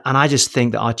And I just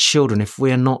think that our children, if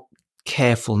we're not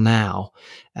careful now,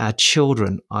 our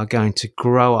children are going to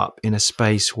grow up in a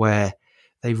space where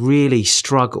they really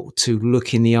struggle to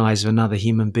look in the eyes of another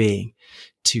human being,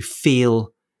 to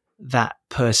feel that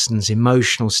person's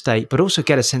emotional state, but also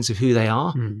get a sense of who they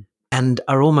are. And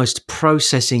are almost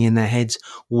processing in their heads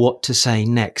what to say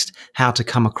next, how to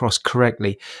come across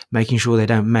correctly, making sure they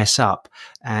don't mess up,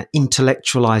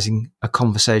 intellectualizing a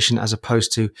conversation as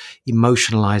opposed to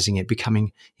emotionalizing it,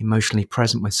 becoming emotionally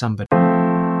present with somebody.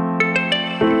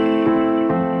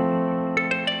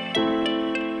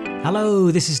 Hello,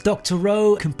 this is Dr.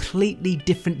 Rowe. Completely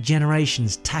different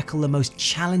generations tackle the most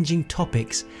challenging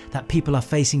topics that people are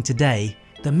facing today.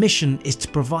 The mission is to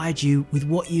provide you with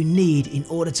what you need in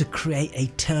order to create a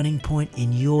turning point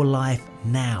in your life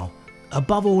now.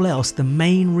 Above all else, the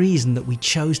main reason that we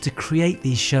chose to create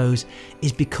these shows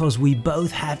is because we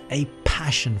both have a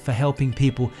passion for helping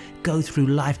people go through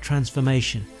life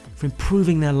transformation, for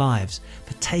improving their lives,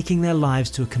 for taking their lives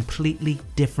to a completely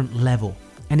different level.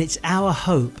 And it's our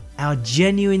hope, our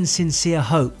genuine, sincere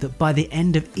hope, that by the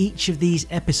end of each of these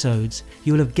episodes,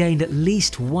 you will have gained at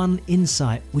least one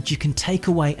insight which you can take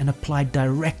away and apply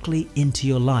directly into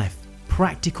your life.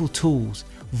 Practical tools,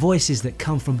 voices that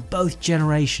come from both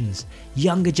generations,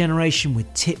 younger generation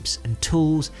with tips and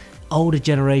tools, older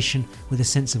generation with a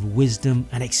sense of wisdom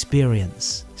and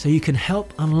experience. So you can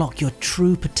help unlock your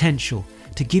true potential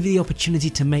to give you the opportunity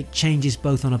to make changes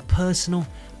both on a personal,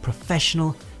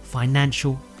 professional,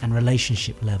 financial and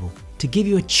relationship level, to give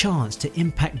you a chance to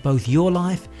impact both your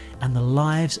life and the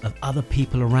lives of other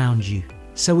people around you.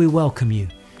 So we welcome you.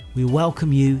 We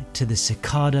welcome you to the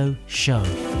Cicado Show.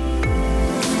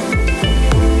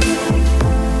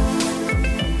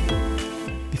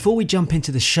 Before we jump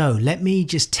into the show, let me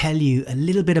just tell you a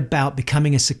little bit about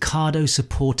becoming a Cicado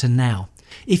supporter now.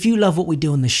 If you love what we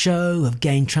do on the show, have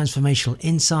gained transformational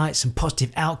insights and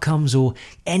positive outcomes, or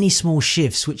any small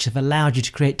shifts which have allowed you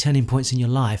to create turning points in your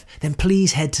life, then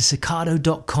please head to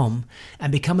Cicado.com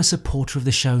and become a supporter of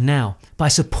the show now. By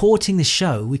supporting the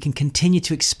show, we can continue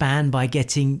to expand by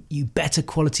getting you better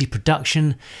quality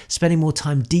production, spending more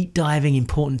time deep diving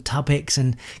important topics,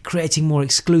 and creating more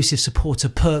exclusive supporter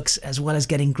perks, as well as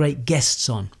getting great guests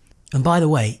on. And by the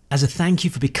way, as a thank you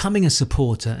for becoming a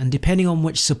supporter, and depending on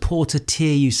which supporter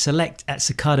tier you select at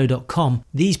Cicado.com,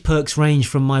 these perks range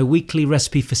from my weekly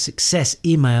recipe for success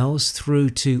emails through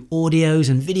to audios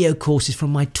and video courses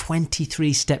from my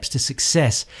 23 steps to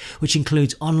success, which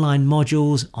includes online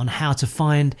modules on how to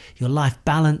find your life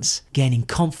balance, gaining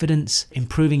confidence,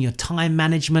 improving your time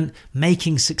management,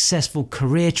 making successful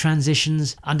career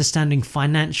transitions, understanding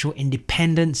financial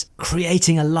independence,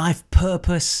 creating a life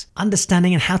purpose,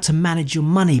 understanding and how to manage your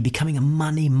money, becoming a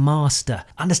money master,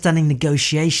 understanding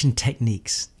negotiation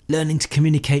techniques, learning to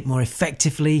communicate more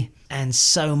effectively, and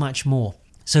so much more.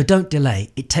 So don't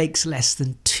delay. It takes less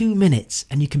than 2 minutes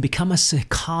and you can become a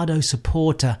Cicado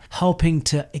supporter, helping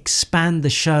to expand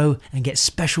the show and get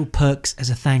special perks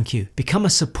as a thank you. Become a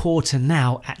supporter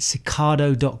now at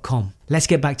Cicado.com. Let's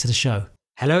get back to the show.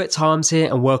 Hello, it's Harms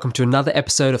here and welcome to another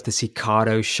episode of the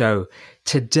Cicado Show.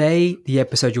 Today, the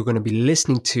episode you're going to be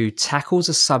listening to tackles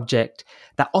a subject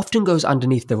that often goes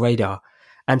underneath the radar.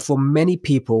 And for many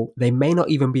people, they may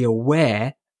not even be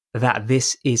aware that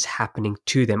this is happening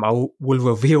to them. I will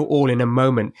reveal all in a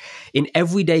moment. In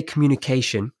everyday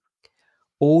communication,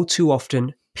 all too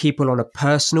often, people on a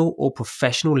personal or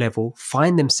professional level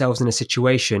find themselves in a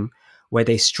situation where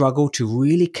they struggle to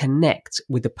really connect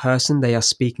with the person they are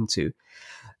speaking to.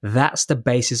 That's the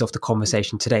basis of the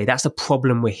conversation today. That's the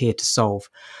problem we're here to solve.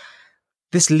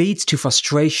 This leads to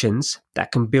frustrations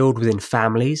that can build within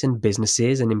families and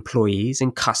businesses and employees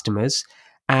and customers,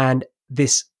 and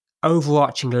this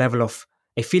overarching level of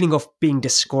a feeling of being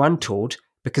disgruntled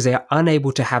because they are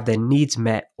unable to have their needs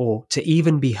met or to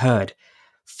even be heard,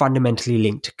 fundamentally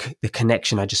linked to the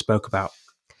connection I just spoke about.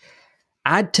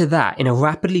 Add to that, in a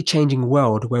rapidly changing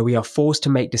world where we are forced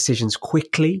to make decisions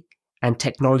quickly, and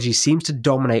technology seems to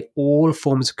dominate all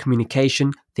forms of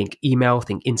communication, think email,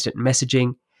 think instant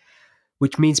messaging,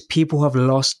 which means people have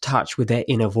lost touch with their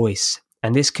inner voice.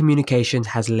 And this communication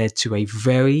has led to a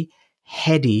very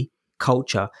heady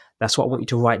culture. That's what I want you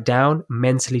to write down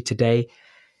mentally today.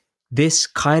 This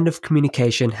kind of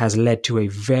communication has led to a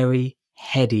very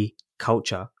heady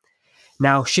culture.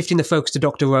 Now, shifting the focus to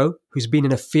Dr. Rowe, who's been in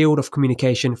the field of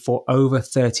communication for over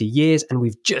 30 years, and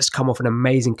we've just come off an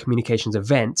amazing communications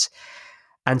event.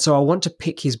 And so I want to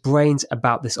pick his brains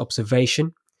about this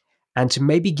observation and to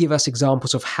maybe give us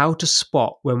examples of how to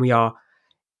spot when we are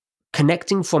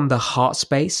connecting from the heart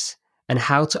space and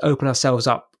how to open ourselves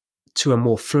up to a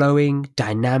more flowing,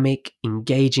 dynamic,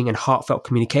 engaging, and heartfelt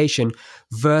communication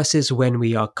versus when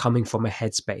we are coming from a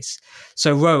headspace.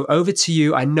 So, Ro, over to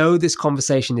you. I know this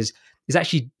conversation is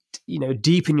actually,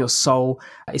 deep in your soul.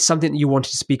 It's something that you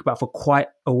wanted to speak about for quite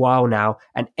a while now.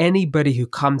 And anybody who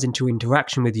comes into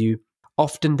interaction with you,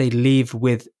 often they leave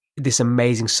with this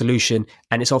amazing solution.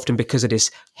 And it's often because of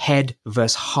this head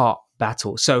versus heart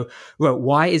battle. So, Ro,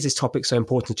 why is this topic so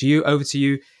important to you? Over to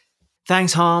you.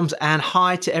 Thanks, Harms, and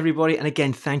hi to everybody. And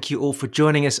again, thank you all for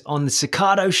joining us on the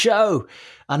Cicado Show.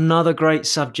 Another great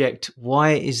subject.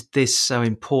 Why is this so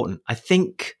important? I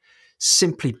think,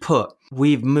 simply put,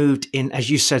 we've moved in,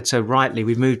 as you said so rightly,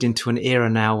 we've moved into an era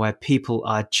now where people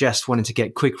are just wanting to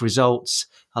get quick results.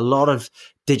 A lot of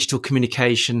digital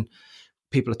communication.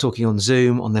 People are talking on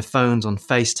Zoom, on their phones, on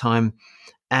FaceTime,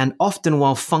 and often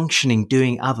while functioning,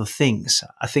 doing other things.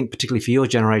 I think particularly for your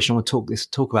generation, I want to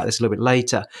talk about this a little bit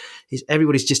later, is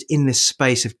everybody's just in this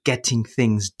space of getting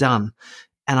things done.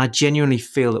 And I genuinely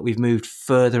feel that we've moved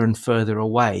further and further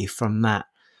away from that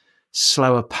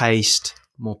slower paced,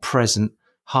 more present,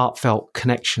 heartfelt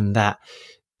connection that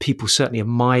people certainly of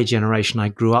my generation I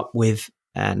grew up with,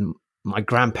 and my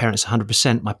grandparents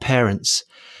 100%, my parents.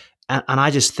 And I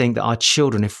just think that our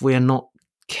children, if we're not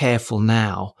careful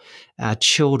now, our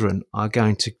children are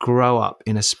going to grow up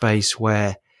in a space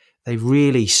where they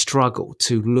really struggle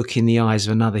to look in the eyes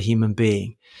of another human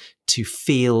being, to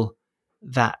feel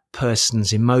that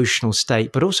person's emotional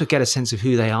state, but also get a sense of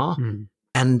who they are,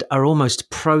 and are almost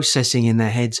processing in their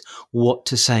heads what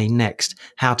to say next,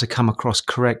 how to come across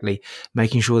correctly,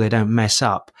 making sure they don't mess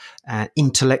up,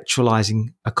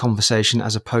 intellectualizing a conversation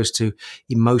as opposed to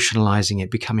emotionalizing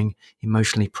it, becoming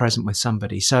emotionally present with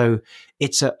somebody. So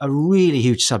it's a really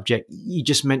huge subject. You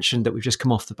just mentioned that we've just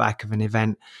come off the back of an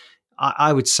event.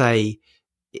 I would say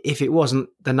if it wasn't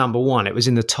the number one, it was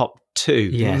in the top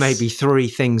two, maybe three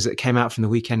things that came out from the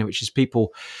weekend, which is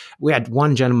people. We had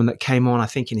one gentleman that came on, I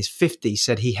think in his 50s,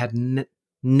 said he had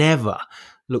never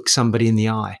looked somebody in the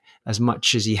eye as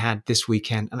much as he had this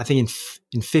weekend. And I think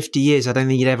in 50 years, I don't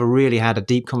think he'd ever really had a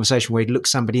deep conversation where he'd looked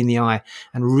somebody in the eye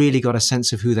and really got a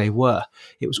sense of who they were.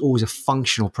 It was always a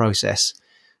functional process.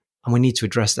 And we need to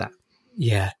address that.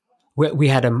 Yeah. We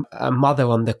had a mother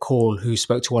on the call who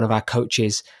spoke to one of our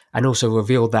coaches and also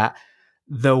revealed that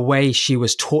the way she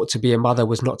was taught to be a mother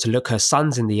was not to look her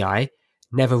sons in the eye,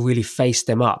 never really face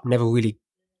them up, never really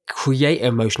create an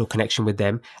emotional connection with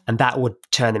them, and that would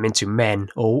turn them into men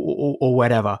or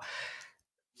whatever.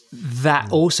 That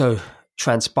also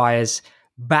transpires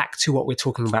back to what we're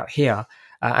talking about here.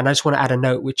 And I just want to add a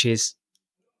note, which is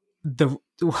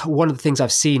one of the things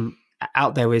I've seen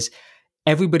out there is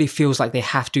everybody feels like they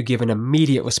have to give an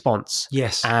immediate response.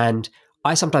 Yes. And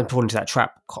I sometimes fall into that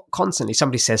trap constantly.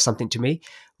 Somebody says something to me,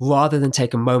 rather than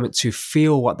take a moment to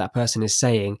feel what that person is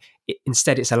saying.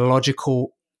 Instead, it's a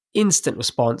logical, instant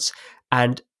response.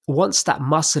 And once that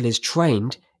muscle is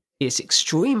trained, it's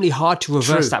extremely hard to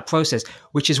reverse that process,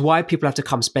 which is why people have to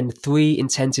come spend 3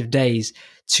 intensive days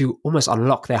to almost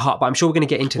unlock their heart. But I'm sure we're going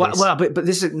to get into this. Well, but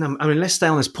this is, I mean, let's stay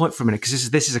on this point for a minute, because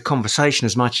this is a conversation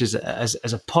as much as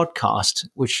a podcast,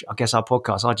 which I guess our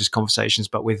podcasts are just conversations,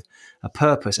 but with a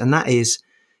purpose. And that is,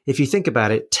 if you think about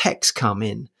it, texts come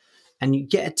in and you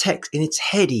get a text and it's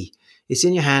heady. It's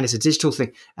in your hand. It's a digital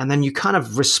thing. And then you kind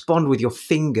of respond with your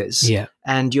fingers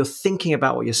and you're thinking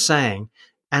about what you're saying.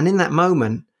 And in that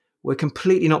moment, we're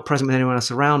completely not present with anyone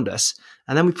else around us.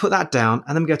 And then we put that down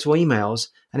and then we go to emails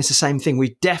and it's the same thing.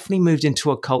 We've definitely moved into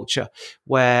a culture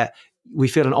where we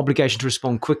feel an obligation to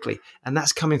respond quickly. And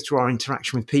that's coming through our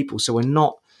interaction with people. So we're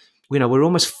not, we're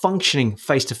almost functioning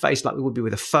face to face like we would be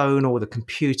with a phone or with a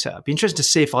computer. It'd be interesting to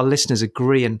see if our listeners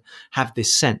agree and have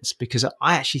this sense, because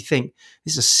I actually think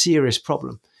this is a serious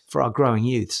problem for our growing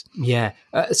youths. Yeah.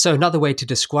 So another way to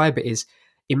describe it is,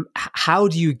 how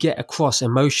do you get across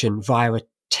emotion via a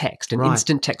text, an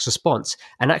instant text response?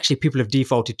 And actually people have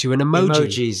defaulted to an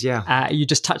emoji. Emojis,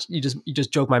 you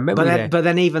just jogged my memory there. But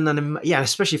then even then,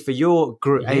 especially for your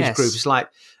age group, it's like,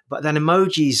 but then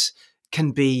emojis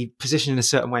can be positioned in a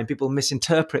certain way and people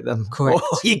misinterpret them. Correct.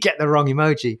 Or you get the wrong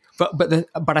emoji.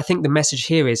 But I think the message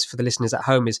here is, for the listeners at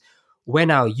home, is when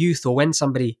our youth or when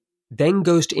somebody then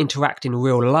goes to interact in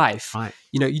real life,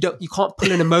 you can't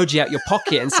pull an emoji out your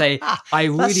pocket and say, I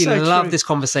really love this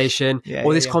conversation,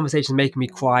 or this conversation is making me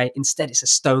cry. Instead, it's a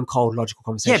stone cold logical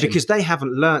conversation. Yeah, because they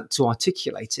haven't learnt to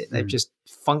articulate it. They've just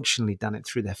functionally done it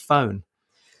through their phone.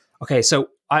 Okay, so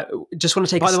I just want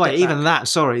to take By the way, even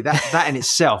that in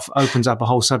itself opens up a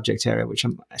whole subject area, which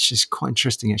it's just quite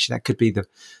interesting, actually. That could be the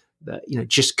that,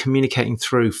 just communicating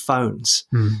through phones.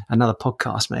 Another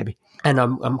podcast, maybe. And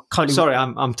I'm currently... Sorry,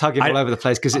 I'm tugging all over the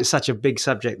place because it's such a big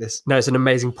subject, this. No, it's an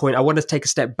amazing point. I want to take a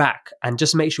step back and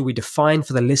just make sure we define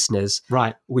for the listeners,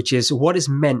 right, which is what is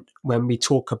meant when we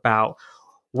talk about,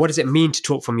 what does it mean to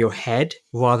talk from your head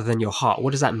rather than your heart?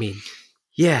 What does that mean?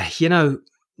 Yeah,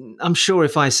 I'm sure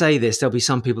if I say this, there'll be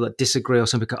some people that disagree or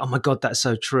some people go, oh my God, that's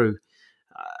so true.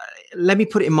 Let me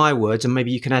put it in my words, and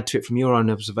maybe you can add to it from your own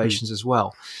observations as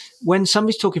well. When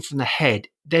somebody's talking from the head,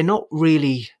 they're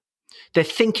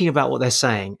thinking about what they're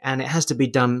saying, and it has to be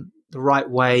done the right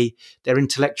way. They're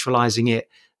intellectualizing it.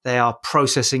 They are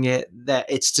processing it.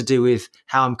 It's to do with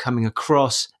how I'm coming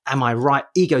across. Am I right?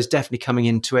 Ego's definitely coming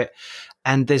into it.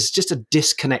 And there's just a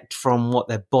disconnect from what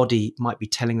their body might be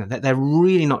telling them. They're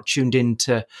really not tuned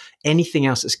into anything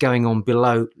else that's going on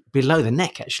below the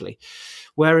neck, actually.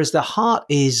 Whereas the heart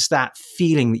is that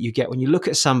feeling that you get when you look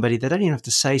at somebody. They don't even have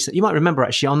to say so. You might remember,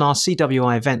 actually, on our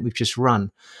CWI event we've just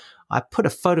run, I put a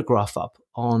photograph up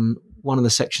on one of the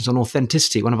sections on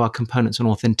authenticity, one of our components on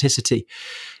authenticity.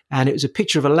 And it was a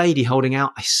picture of a lady holding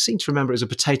out, I seem to remember it was a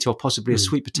potato or possibly a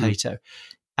sweet potato.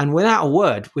 And without a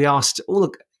word, we asked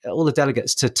all the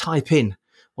delegates to type in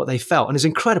what they felt. And it's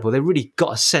incredible. They really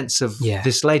got a sense of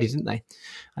this lady, didn't they?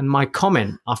 And my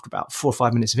comment after about 4 or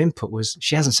 5 minutes of input was,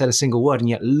 she hasn't said a single word, and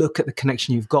yet look at the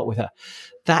connection you've got with her.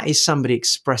 That is somebody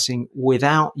expressing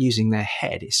without using their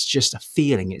head. It's just a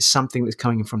feeling. It's something that's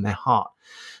coming from their heart.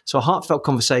 So a heartfelt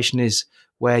conversation is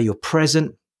where you're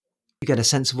present. You get a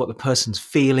sense of what the person's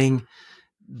feeling.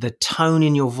 The tone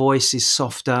in your voice is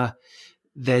softer.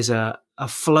 There's a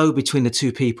flow between the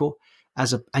two people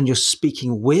and you're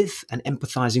speaking with and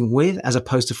empathizing with, as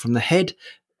opposed to from the head.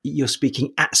 You're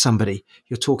speaking at somebody.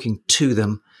 You're talking to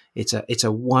them. It's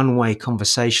a one-way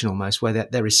conversation almost, where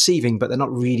they're receiving, but they're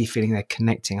not really feeling they're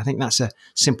connecting. I think that's a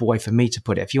simple way for me to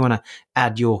put it. If you want to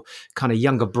add your kind of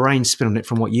younger brain spin on it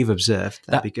from what you've observed,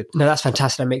 that'd be good. No, that's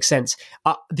fantastic. That makes sense.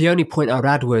 The only point I would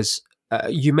add was,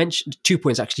 you mentioned 2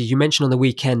 points, actually. You mentioned on the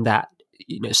weekend that,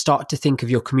 start to think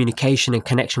of your communication and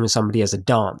connection with somebody as a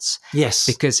dance. Yes.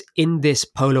 Because in this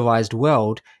polarized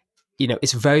world,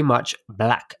 it's very much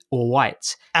black or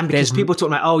white. And because people talk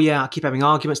like, oh yeah, I keep having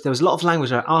arguments. There was a lot of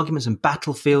language around arguments and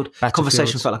battlefield.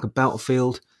 Conversation felt like a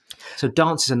battlefield. So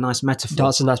dance is a nice metaphor.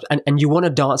 Dance is nice. And you want to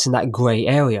dance in that grey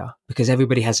area, because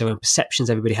everybody has their own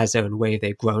perceptions. Everybody has their own way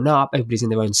they've grown up. Everybody's in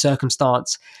their own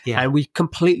circumstance. Yeah. And we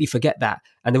completely forget that.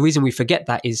 And the reason we forget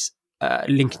that is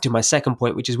linking to my second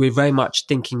point, which is we're very much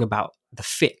thinking about the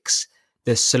fix,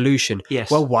 the solution. Yes.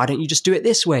 Well, why don't you just do it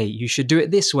this way? You should do it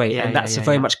this way. And that's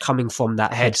very much coming from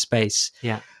that headspace.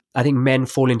 Yeah. I think men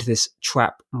fall into this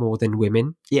trap more than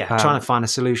women. Yeah, trying to find a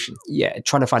solution. Yeah,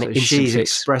 trying to find an instant she's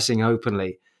fix. Expressing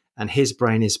openly, and his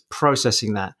brain is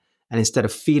processing that, and instead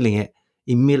of feeling it,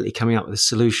 immediately coming up with a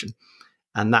solution.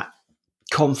 And that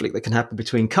conflict that can happen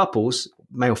between couples,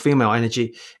 male-female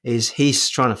energy, is he's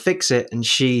trying to fix it and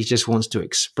she just wants to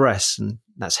express, and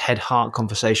that's head-heart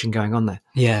conversation going on there.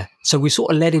 Yeah. So we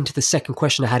sort of led into the second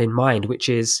question I had in mind, which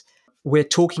is, we're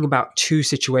talking about two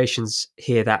situations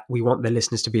here that we want the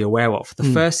listeners to be aware of. The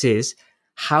first is,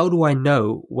 how do I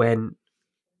know when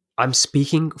I'm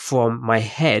speaking from my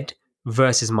head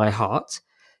versus my heart?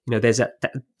 There's that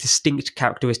distinct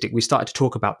characteristic. We started to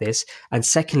talk about this. And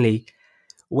secondly,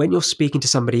 when you're speaking to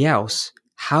somebody else,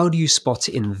 how do you spot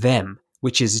it in them,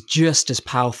 which is just as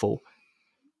powerful?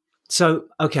 So,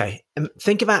 okay,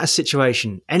 think about a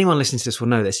situation. Anyone listening to this will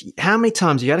know this. How many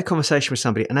times have you had a conversation with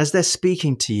somebody, and as they're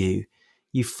speaking to you,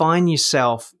 you find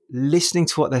yourself listening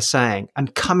to what they're saying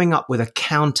and coming up with a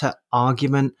counter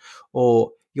argument,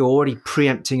 or you're already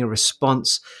preempting a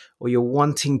response, or you're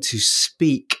wanting to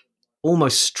speak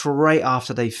almost straight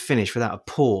after they finish without a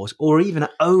pause, or even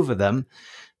over them,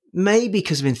 maybe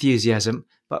because of enthusiasm,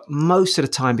 but most of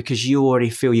the time because you already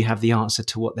feel you have the answer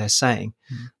to what they're saying.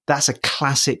 That's a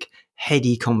classic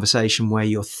heady conversation where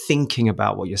you're thinking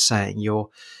about what you're saying, you're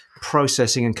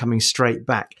processing and coming straight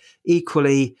back.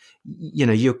 Equally,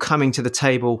 you're coming to the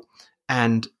table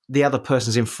and the other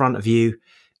person's in front of you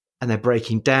and they're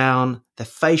breaking down. Their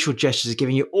facial gestures are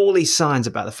giving you all these signs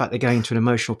about the fact they're going to an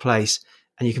emotional place,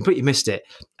 and you completely missed it,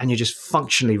 and you're just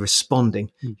functionally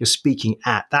responding. You're speaking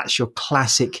at. That's your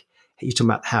classic. You're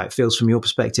talking about how it feels from your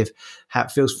perspective, how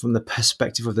it feels from the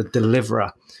perspective of the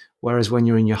deliverer. Whereas when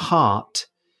you're in your heart,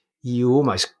 you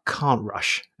almost can't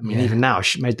rush. I mean, even now, I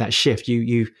made that shift.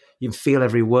 You feel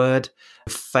every word.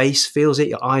 Your face feels it.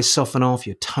 Your eyes soften off.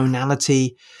 Your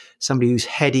tonality. Somebody who's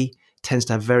heady tends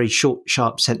to have very short,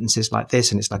 sharp sentences like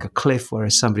this, and it's like a cliff.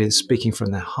 Whereas somebody that's speaking from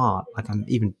their heart, like I'm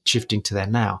even shifting to there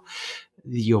now,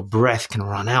 your breath can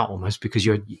run out almost because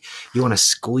you want to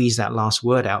squeeze that last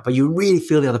word out, but you really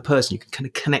feel the other person. You can kind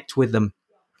of connect with them,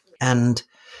 and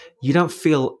you don't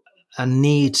feel a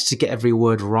need to get every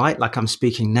word right like I'm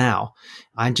speaking now.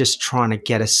 I'm just trying to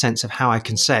get a sense of how I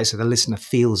can say it so the listener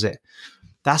feels it.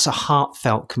 That's a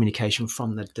heartfelt communication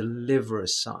from the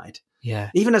deliverer's side.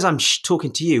 Yeah. Even as I'm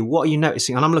talking to you, what are you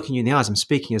noticing? And I'm looking you in the eyes, I'm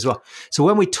speaking as well. So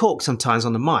when we talk sometimes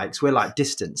on the mics, we're like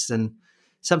distanced, and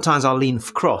sometimes I'll lean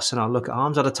across and I'll look at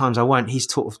arms. Other times I won't. He's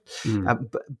sort of,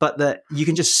 but you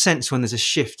can just sense when there's a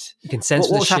shift. You can sense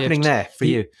what's happening there for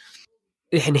you.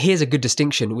 And here's a good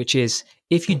distinction, which is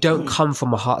if you don't come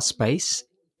from a heart space,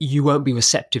 you won't be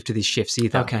receptive to these shifts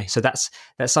either. Okay. So that's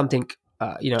something,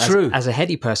 True. As a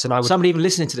heady person, somebody even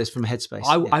listening to this from a headspace.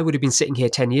 I would have been sitting here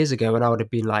 10 years ago and I would have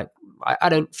been like, I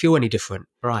don't feel any different.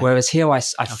 Right. Whereas here I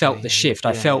felt the shift.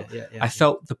 I felt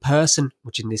the person,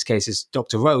 which in this case is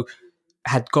Dr. Rowe,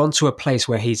 had gone to a place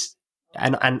where he's,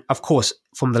 and of course,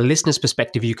 from the listener's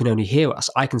perspective, you can only hear us.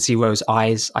 I can see Rowe's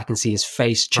eyes. I can see his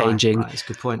face changing. Right. That's a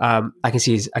good point. I can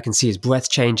see his breath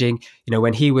changing.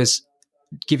 When he was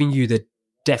giving you the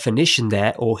definition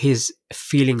there or his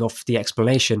feeling of the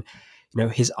explanation,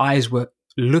 his eyes were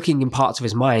looking in parts of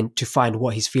his mind to find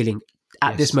what he's feeling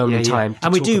at this moment in time.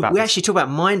 And we actually talk about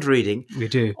mind reading. We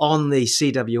do on the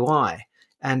CWI.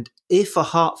 And if a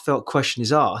heartfelt question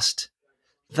is asked,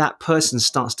 that person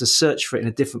starts to search for it in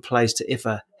a different place to if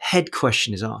a head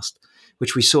question is asked,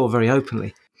 which we saw very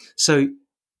openly. So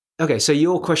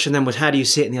your question then was, how do you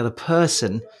see it in the other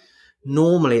person?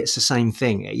 Normally it's the same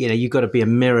thing. You've got to be a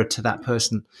mirror to that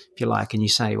person, if you like, and you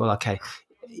say, well, okay,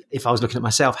 if I was looking at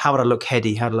myself, how would I look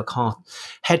heady? How would I look heart?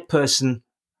 Head person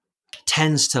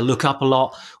tends to look up a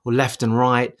lot or left and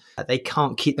right. They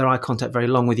can't keep their eye contact very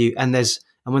long with you. And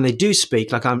when they do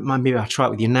speak, like maybe I'll try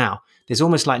it with you now, there's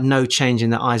almost like no change in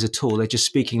their eyes at all. They're just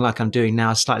speaking like I'm doing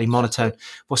now, slightly monotone.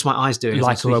 What's my eyes doing?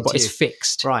 Like a robot. It's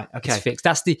fixed. Right. Okay. It's fixed.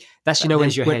 That's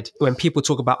when people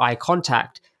talk about eye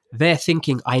contact, they're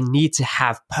thinking I need to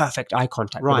have perfect eye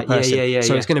contact with the person.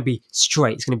 So it's going to be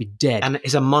straight. It's going to be dead. And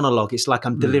it's a monologue. It's like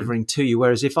I'm delivering to you.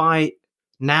 Whereas if I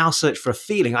now search for a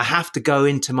feeling, I have to go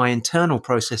into my internal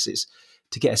processes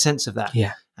to get a sense of that.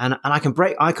 Yeah. And I can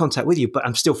break eye contact with you, but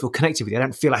I'm still feel connected with you. I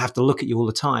don't feel I have to look at you all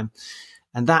the time.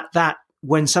 And that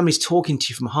when somebody's talking to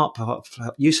you from heart to heart,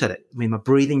 you said it. I mean, my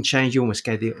breathing changed. You almost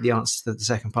gave the answer to the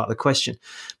second part of the question.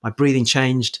 My breathing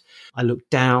changed. I looked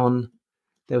down.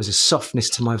 There was a softness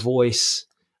to my voice.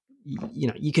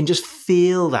 You can just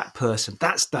feel that person.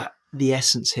 That's the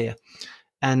essence here.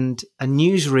 And a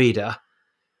newsreader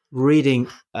reading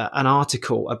an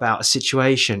article about a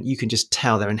situation, you can just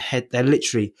tell they're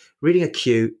literally reading a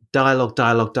cue, dialogue.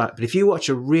 But if you watch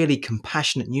a really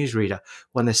compassionate newsreader,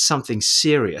 when there's something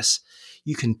serious,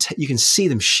 you can see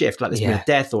them shift, like there's been a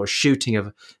death or a shooting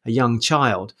of a young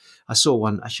child. I saw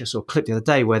a clip the other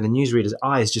day where the newsreader's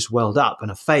eyes just welled up and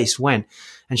her face went,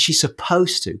 and she's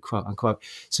supposed to, quote unquote,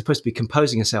 be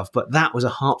composing herself, but that was a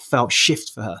heartfelt shift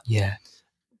for her. Yeah.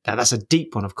 Now, that's a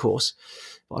deep one, of course.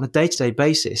 But on a day-to-day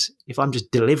basis, if I'm just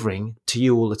delivering to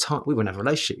you all the time, we wouldn't have a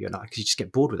relationship, you and I, because you just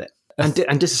get bored with it.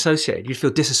 And disassociated. You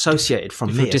feel disassociated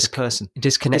from me as a person.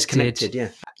 Disconnected. Yeah.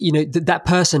 That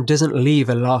person doesn't leave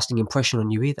a lasting impression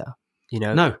on you either.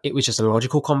 No. It was just a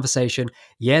logical conversation.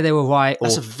 Yeah, they were right.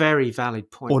 That's a very valid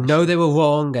point. Or no, they were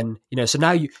wrong. And,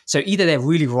 so either they're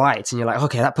really right and you're like,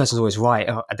 okay, that person's always right.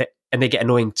 And they get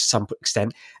annoying to some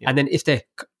extent. Yeah. And then if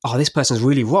this person's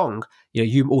really wrong,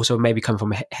 you also maybe come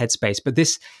from a headspace. But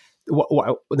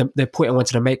the point I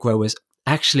wanted to make, Ro, was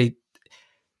actually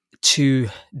to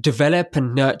develop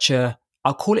and nurture.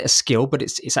 I'll call it a skill, but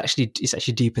it's actually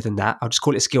deeper than that. I'll just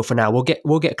call it a skill for now.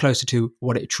 We'll get closer to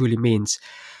what it truly means.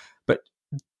 But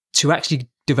to actually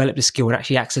develop the skill and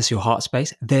actually access your heart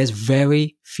space, there's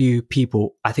very few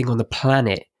people, I think, on the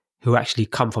planet who actually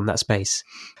come from that space.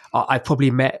 I've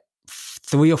probably met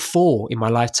 3 or 4 in my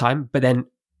lifetime, but then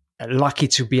lucky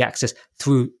to be accessed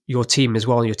through your team as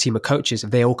well, and your team of coaches.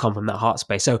 They all come from that heart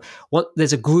space. So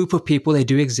there's a group of people, they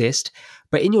do exist,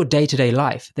 but in your day-to-day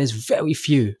life, there's very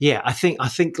few. Yeah, I think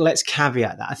let's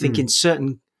caveat that. I think in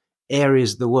certain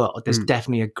areas of the world, there's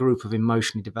definitely a group of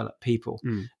emotionally developed people.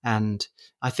 And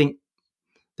I think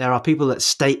there are people that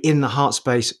stay in the heart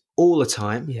space all the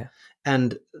time. Yeah.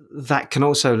 And that can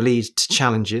also lead to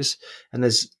challenges. And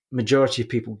there's majority of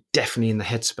people definitely in the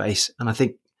headspace. And I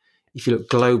think if you look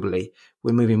globally,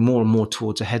 we're moving more and more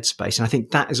towards a headspace. And I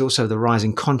think that is also the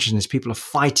rising consciousness. People are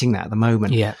fighting that at the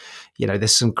moment. Yeah.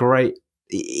 There's some great,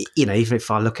 even if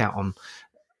I look out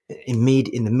in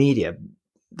the media,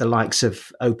 the likes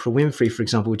of Oprah Winfrey, for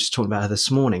example, we were just talking about her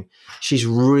this morning. She's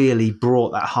really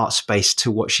brought that heart space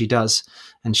to what she does,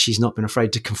 and she's not been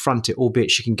afraid to confront it,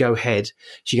 albeit she can go head,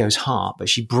 she goes heart, but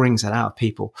she brings that out of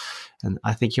people. And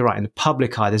I think you're right. In the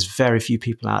public eye, there's very few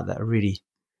people out there that are really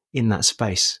in that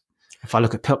space. If I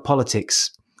look at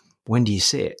politics, when do you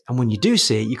see it? And when you do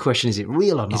see it, you question, is it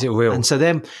real or not? Is it real? And so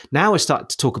then now we're starting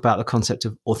to talk about the concept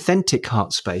of authentic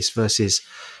heart space versus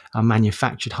a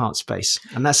manufactured heart space.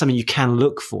 And that's something you can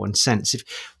look for and sense.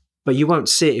 But you won't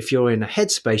see it if you're in a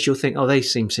head space. You'll think, oh, they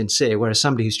seem sincere. Whereas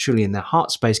somebody who's truly in their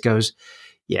heart space goes,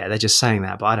 yeah, they're just saying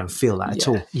that, but I don't feel that at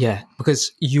all. Yeah,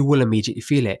 because you will immediately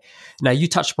feel it. Now, you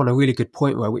touched upon a really good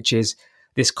point, which is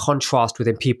this contrast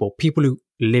within people who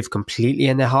live completely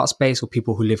in their heart space or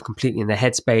people who live completely in their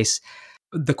head space.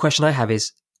 The question I have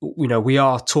is, we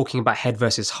are talking about head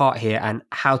versus heart here and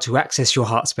how to access your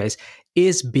heart space.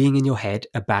 Is being in your head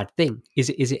a bad thing? Is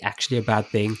it actually a bad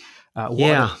thing?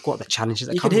 What are the challenges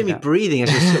that you come could hear with me that? breathing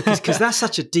because that's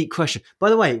such a deep question. By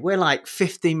the way, we're like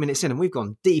 15 minutes in and we've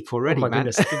gone deep already, Oh my man.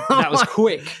 goodness, that was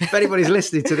quick. If anybody's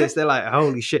listening to this, they're like,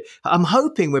 holy shit. I'm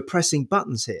hoping we're pressing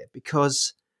buttons here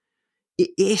because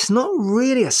it's not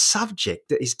really a subject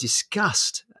that is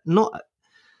discussed, not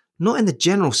in the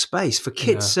general space. For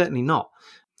kids, certainly not.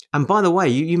 And by the way,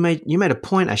 you made a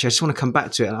point, actually. I just want to come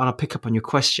back to it and I'll pick up on your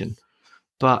question.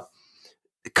 But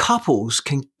couples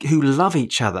who love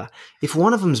each other, if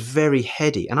one of them's very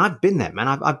heady, and I've been there, man.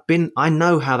 I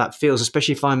know how that feels,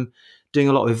 especially if I'm doing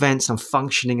a lot of events, I'm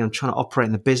functioning, I'm trying to operate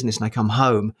in the business, and I come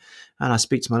home and I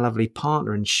speak to my lovely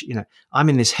partner, and I'm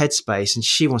in this headspace, and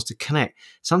she wants to connect.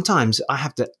 Sometimes I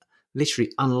have to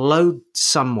literally unload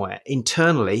somewhere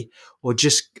internally, or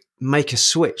just make a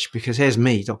switch, because here's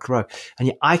me, Dr. Rowe, and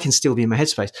yet I can still be in my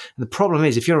headspace. And the problem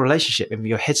is, if you're in a relationship and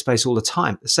you're headspace all the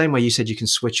time, the same way you said you can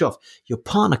switch off, your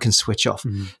partner can switch off.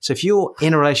 Mm-hmm. So if you're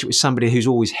in a relationship with somebody who's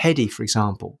always heady, for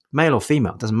example, male or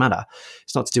female, doesn't matter.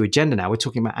 It's not to do with gender now. We're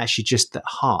talking about actually just the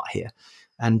heart here.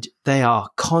 And they are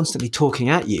constantly talking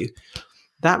at you.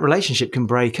 That relationship can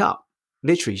break up,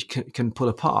 literally can pull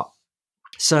apart.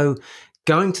 So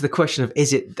going to the question of,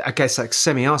 is it, I guess like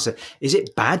semi-answer, is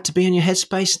it bad to be in your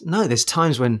headspace? No, there's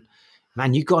times when,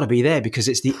 man, you got to be there because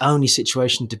it's the only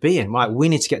situation to be in, right? We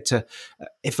need to get to,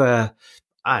 if a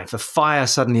fire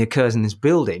suddenly occurs in this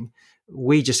building,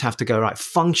 we just have to go, right,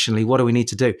 functionally, what do we need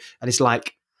to do? And it's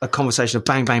like a conversation of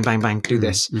bang, bang, bang, bang, do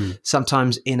this. Mm-hmm.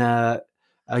 Sometimes in a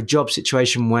job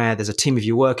situation where there's a team of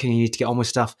you working and you need to get on with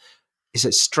stuff,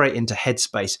 it's straight into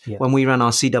headspace. Yeah. When we ran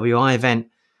our CWI event,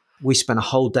 we spent a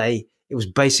whole day. It was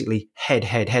basically head.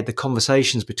 The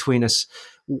conversations between us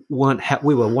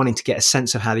we were wanting to get a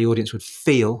sense of how the audience would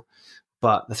feel,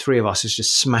 but the three of us was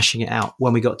just smashing it out.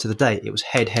 When we got to the day, it was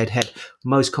head.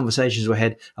 Most conversations were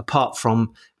head, apart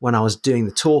from when I was doing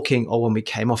the talking or when we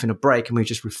came off in a break and we were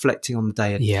just reflecting on the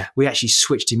day. And we actually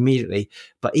switched immediately.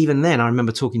 But even then, I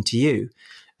remember talking to you,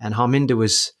 and Harminder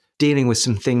was dealing with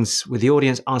some things with the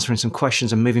audience, answering some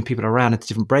questions and moving people around into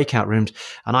different breakout rooms.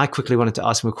 And I quickly wanted to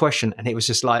ask him a question, and it was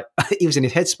just like, he was in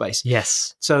his headspace.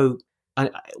 Yes. So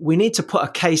we need to put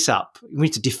a case up. We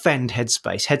need to defend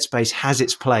headspace. Headspace has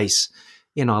its place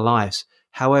in our lives.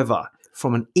 However,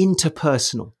 from an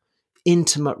interpersonal,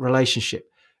 intimate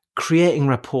relationship, creating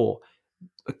rapport,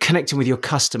 connecting with your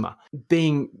customer,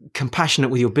 being compassionate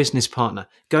with your business partner,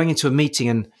 going into a meeting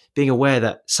and being aware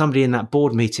that somebody in that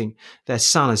board meeting, their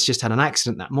son has just had an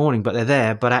accident that morning, but they're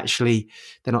there, but actually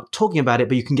they're not talking about it,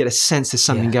 but you can get a sense there's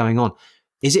something going on.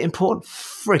 Is it important?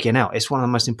 Freaking out. It's one of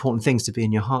the most important things to be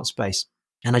in your heart space.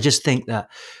 And I just think that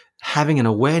having an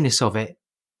awareness of it,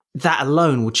 that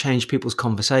alone will change people's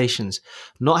conversations.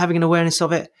 Not having an awareness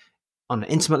of it on an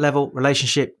intimate level,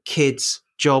 relationship, kids,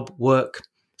 job, work,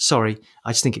 I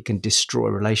just think it can destroy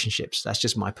relationships. That's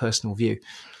just my personal view.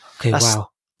 Okay, that's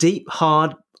deep,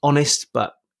 hard, honest,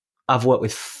 but I've worked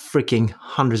with freaking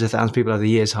hundreds of thousands of people over the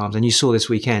years, Harms, and you saw this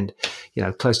weekend,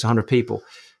 close to 100 people.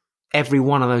 Every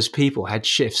one of those people had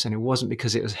shifts, and it wasn't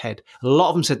because it was head. A lot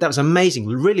of them said that was amazing,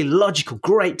 really logical,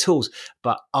 great tools,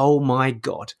 but oh my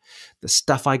God, the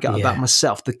stuff I got about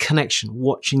myself, the connection,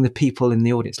 watching the people in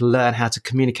the audience learn how to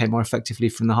communicate more effectively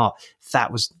from the heart,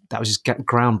 that was just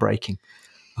groundbreaking.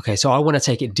 Okay, so I want to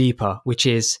take it deeper, which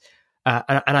is,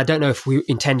 and I don't know if we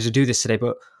intended to do this today,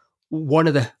 but one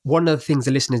of the things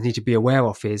the listeners need to be aware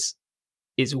of is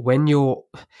when you're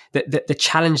the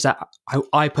challenge that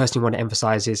I personally want to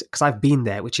emphasize is, because I've been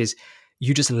there, which is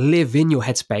you just live in your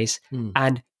headspace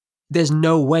and there's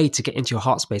no way to get into your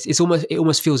heart space. It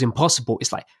almost feels impossible.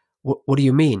 It's like, what do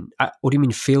you mean? What do you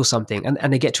mean feel something?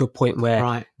 And they get to a point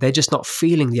where they're just not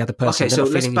feeling the other person. Okay, so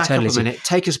let's back up a minute.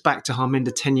 Take us back to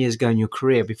Harminder 10 years ago in your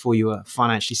career before you were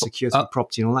financially secure through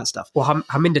property and all that stuff. Well,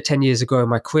 Harminder 10 years ago in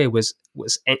my career was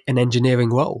an engineering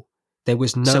role. There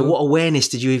was no... So what awareness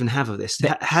did you even have of this?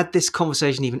 Had this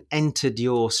conversation even entered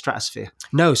your stratosphere?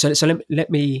 No. So let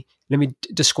me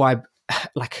describe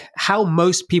like how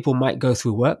most people might go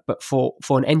through work, but for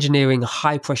an engineering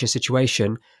high pressure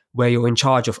situation where you're in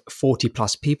charge of 40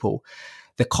 plus people,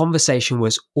 the conversation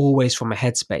was always from a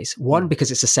headspace. One,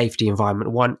 because it's a safety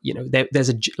environment. One, there's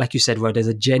a, like you said, Rod, there's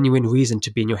a genuine reason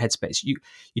to be in your headspace. You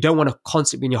don't want to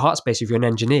constantly be in your heart space if you're an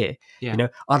engineer. Yeah.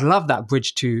 I'd love that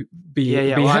bridge to be.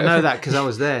 Well, I know that because I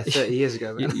was there 30 years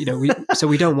ago. So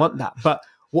we don't want that. But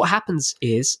what happens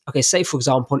is, okay, say for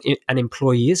example, an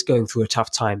employee is going through a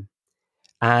tough time,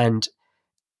 and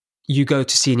you go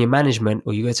to senior management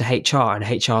or you go to HR, and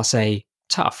HR say,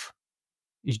 tough.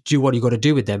 You do what you got to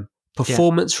do with them.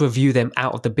 Performance review them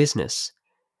out of the business.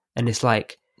 And it's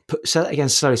like... Say that again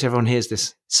slowly so everyone hears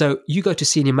this. So you go to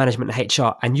senior management and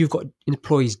HR and you've got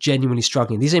employees genuinely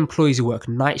struggling. These are employees who work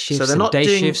night shifts and day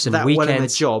shifts and weekends. So they're not doing that well in their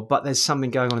job, but there's something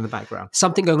going on in the background.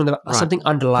 Something going on, something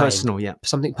underlying. Personal, yeah.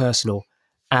 Something personal.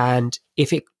 And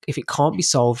if it can't be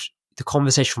solved, the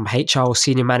conversation from HR or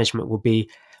senior management will be,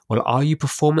 well, are you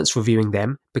performance reviewing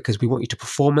them? Because we want you to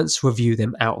performance review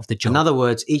them out of the job. In other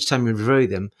words, each time you review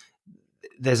them,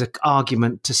 there's an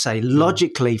argument to say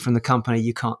logically from the company,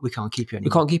 we can't keep you anymore.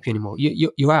 We can't keep you anymore.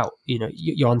 You're out.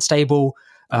 You're unstable.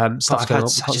 I've had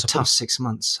such a tough 6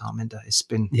 months, Harminder. It's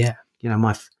been,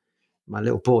 my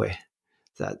little boy.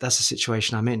 That's the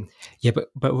situation I'm in. Yeah,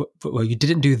 but you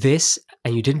didn't do this,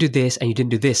 and you didn't do this, and you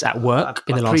didn't do this at work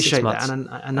in the last 6 months. That, and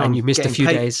I know you missed a few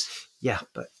days. Yeah,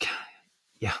 but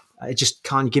I just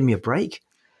can't give me a break.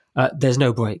 There's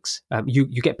no breaks. You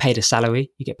get paid a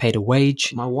salary, you get paid a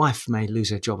wage. My wife may lose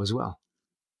her job as well.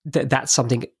 That's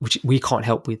something which we can't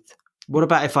help with. What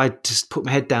about if I just put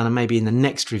my head down and maybe in the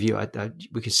next review,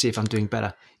 we could see if I'm doing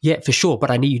better? Yeah, for sure.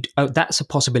 But I need, that's a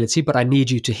possibility, but I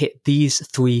need you to hit these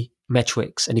 3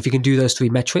 metrics. And if you can do those 3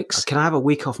 metrics. Can I have a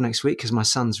week off next week? Because my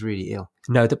son's really ill.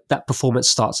 No, that performance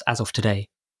starts as of today.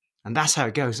 And that's how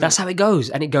it goes. That's how it goes.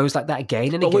 And it goes like that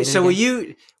again and again. So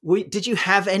did you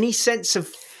have any sense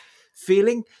of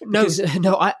feeling? Because,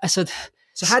 no, I said...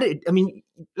 So how did, how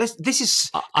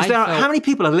many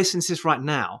people are listening to this right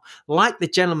now, like the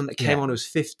gentleman that came on who was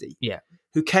 50,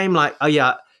 who came like,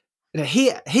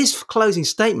 his closing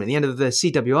statement at the end of the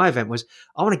CWI event was,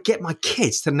 I want to get my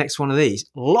kids to the next one of these,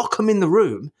 lock them in the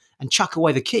room and chuck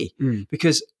away the key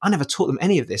because I never taught them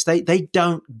any of this. They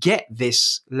don't get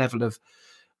this level of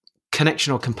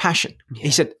connection or compassion. Yeah.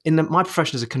 He said, in my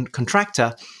profession as a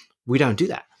contractor, we don't do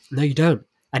that. No, you don't.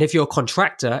 And if you're a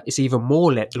contractor, it's even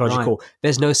more logical. Right.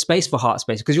 There's no space for heart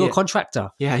space because you're a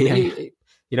contractor. Yeah. You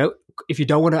know, if you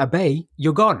don't want to obey,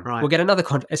 you're gone. Right. We'll get another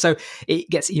contract. So it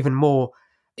gets even more.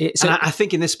 And I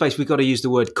think in this space, we've got to use the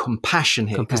word compassion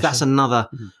here because that's another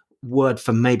word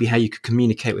for maybe how you could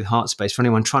communicate with heart space. For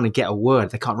anyone trying to get a word,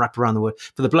 they can't wrap around the word.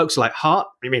 For the blokes like, heart?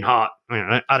 What do you mean heart?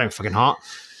 I don't fucking heart.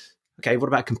 Okay, what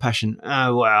about compassion?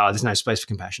 Well, there's no space for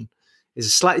compassion. It's a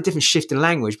slightly different shift in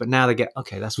language, but now they get,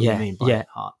 okay, that's what you mean by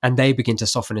heart. And they begin to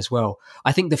soften as well.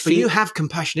 I think But you have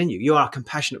compassion in you. You are a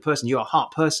compassionate person. You're a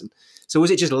heart person. So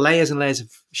was it just layers and layers of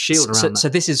shield around that? So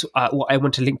this is what I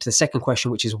want to link to the second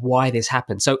question, which is why this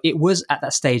happened. So it was at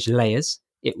that stage layers.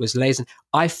 It was layers. And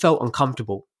I felt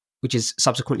uncomfortable, which is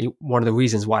subsequently one of the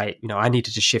reasons why, I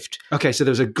needed to shift. Okay, so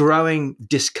there was a growing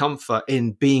discomfort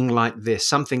in being like this.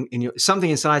 Something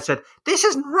inside said, this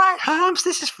isn't right, Holmes.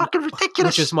 This is fucking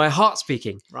ridiculous. Which was my heart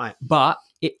speaking. Right. But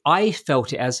I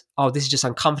felt it as, this is just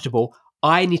uncomfortable.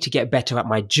 I need to get better at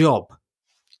my job.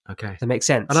 Okay. Does that make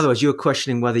sense? In other words, you were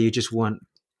questioning whether you just weren't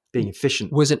being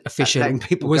efficient. Wasn't efficient.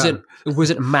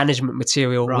 Wasn't management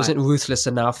material. Right. Wasn't ruthless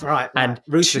enough. Right. And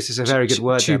ruthless is a very good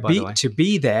word there, by the way. To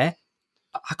be there,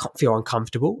 I can't feel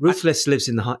uncomfortable. Ruthless lives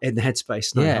in the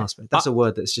headspace, not in the heart space. That's a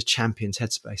word that's just champions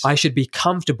headspace. I should be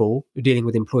comfortable dealing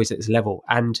with employees at this level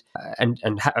and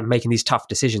making these tough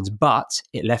decisions, but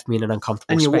it left me in an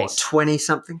uncomfortable space. And you're what,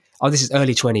 20-something? Oh, this is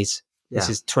early 20s. Yeah. This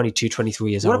is 22,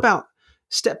 23 years old. What about,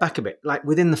 step back a bit, like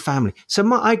within the family? So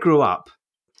I grew up,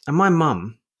 and my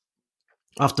mum,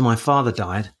 after my father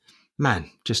died,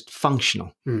 just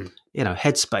functional.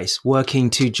 Headspace, working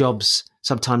 2 jobs,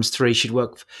 sometimes 3. She'd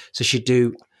work, so she'd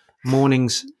do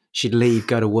mornings, she'd leave,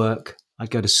 go to work,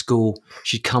 I'd go to school,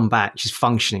 she'd come back, she's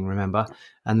functioning, remember?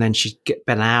 And then she'd get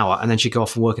about an hour, and then she'd go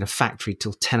off and work in a factory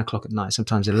till 10 o'clock at night,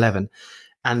 sometimes 11.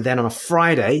 And then on a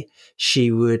Friday,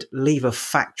 she would leave a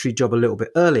factory job a little bit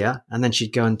earlier, and then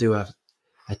she'd go and do a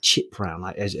chip round.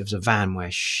 Like it was a van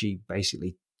where she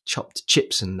basically chopped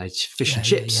chips and they'd fish and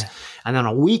chips. And then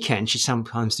on a weekend, she'd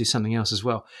sometimes do something else as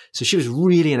well. So she was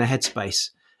really in a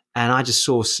headspace. And I just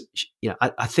saw,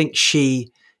 I think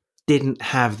she didn't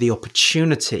have the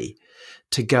opportunity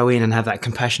to go in and have that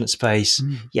compassionate space.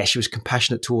 Yeah, she was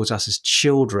compassionate towards us as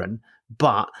children,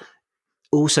 but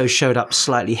also showed up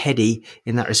slightly heady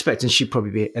in that respect. And she'd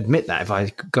probably admit that if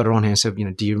I got her on here and said,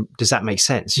 does that make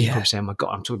sense? She'd probably say, oh my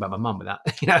God, I'm talking about my mum with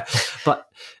that, But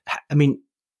I mean,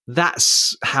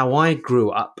 that's how I grew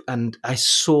up, and I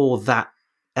saw that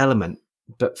element.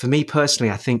 But for me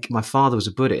personally, I think my father was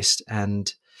a Buddhist,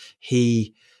 and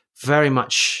he very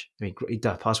much, he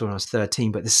passed away when I was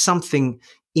 13, but there's something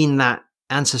in that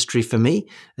ancestry for me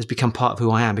has become part of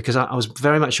who I am, because I was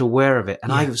very much aware of it.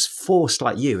 And I was forced,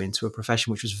 like you, into a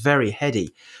profession which was very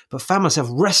heady, but found myself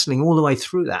wrestling all the way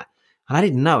through that. And I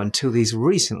didn't know until these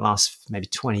last maybe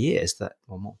 20 years that,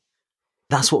 or more,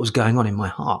 that's what was going on in my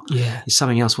heart. Yeah.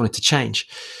 Something else wanted to change.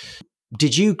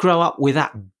 Did you grow up with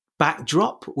that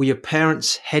backdrop? Were your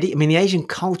parents heady? I mean, the Asian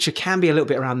culture can be a little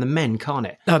bit around the men, can't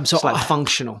it? So it's like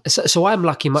functional. So I'm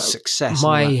lucky. Success.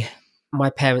 My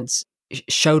parents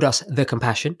showed us the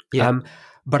compassion.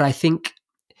 But I think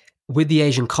with the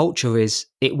Asian culture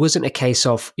it wasn't a case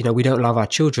of, we don't love our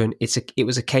children. It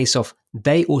was a case of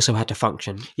they also had to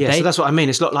function. Yeah, so that's what I mean.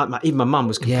 It's not like even my mum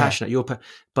was compassionate.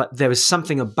 But there was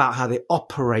something about how they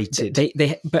operated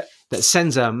that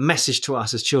sends a message to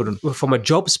us as children. From a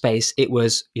job space, it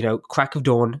was, crack of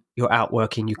dawn, you're out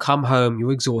working, you come home,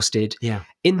 you're exhausted. Yeah.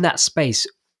 In that space,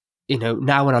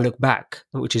 now when I look back,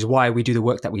 which is why we do the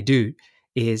work that we do,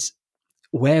 is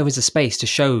where is the space to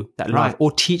show that love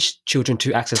or teach children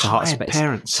to access the heart space?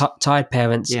 Tired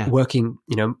parents working,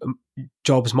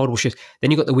 jobs, multiple shifts.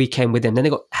 Then you got the weekend with them. Then they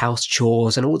got house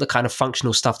chores and all the kind of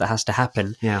functional stuff that has to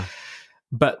happen. Yeah.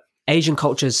 But Asian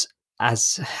cultures,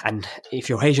 and if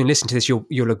you're Asian, listen to this,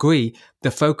 you'll agree.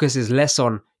 The focus is less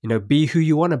on, be who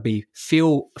you want to be,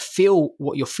 feel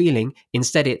what you're feeling.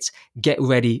 Instead, it's get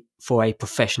ready for a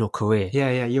professional career.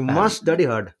 Yeah. You must study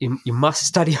hard. You must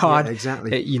study hard. Yeah,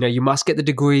 exactly. You must get the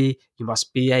degree. You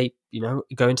must be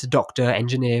go into doctor,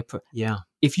 engineer. Yeah.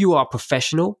 If you are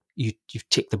professional, you've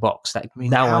ticked the box.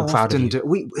 I'm proud of you.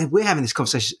 We're having this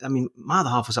conversation. I mean, my other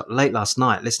half was up late last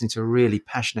night listening to a really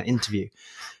passionate interview,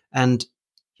 and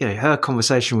her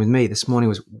conversation with me this morning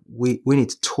was we need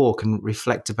to talk and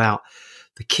reflect about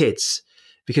the kids,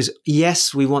 because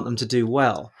yes, we want them to do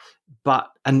well, but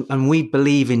and we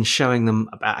believe in showing them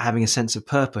about having a sense of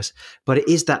purpose, but it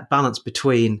is that balance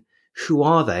between who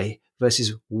are they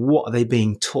versus what are they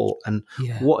being taught, and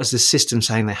what is the system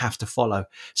saying they have to follow.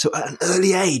 So at an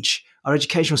early age, our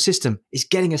educational system is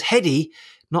getting us heady,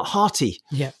 not hearty.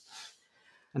 Yeah.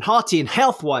 And hearty and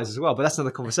health-wise as well, but that's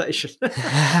another conversation.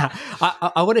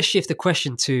 I want to shift the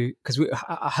question to, because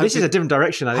this is a different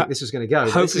direction I think this is going to go.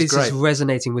 Hopefully this is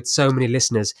resonating with so many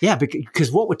listeners. Yeah,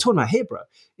 because what we're talking about here, bro,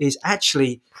 is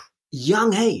actually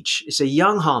young age. It's a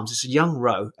young Harms, it's a young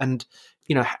Roe. And,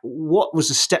 what was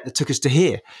the step that took us to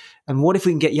here? And what if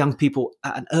we can get young people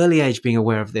at an early age being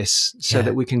aware of this so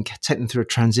that we can take them through a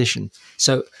transition?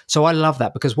 So I love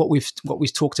that, because what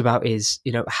we've talked about is,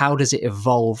 how does it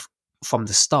evolve from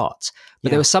the start? But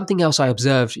there was something else I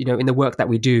observed, in the work that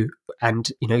we do, and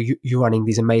you running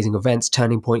these amazing events,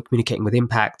 Turning Point, Communicating with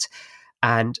Impact,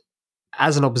 and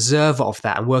as an observer of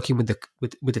that and working with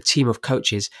the team of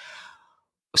coaches,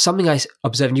 something I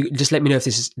observed, and you just let me know if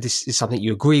this is something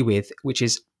you agree with, which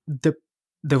is the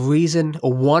reason,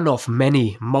 or one of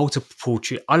many multiple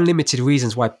unlimited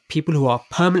reasons why people who are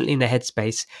permanently in the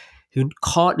headspace, who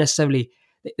can't necessarily,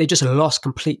 they just lost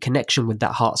complete connection with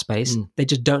that heart space. They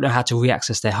just don't know how to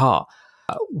reaccess their heart.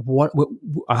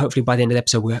 Hopefully by the end of the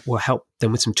episode, we'll help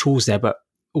them with some tools there. But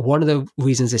one of the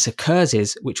reasons this occurs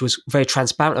is, which was very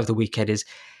transparent over the weekend, is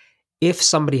if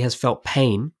somebody has felt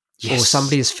pain or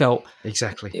somebody has felt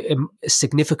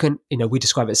significant, we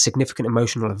describe it as significant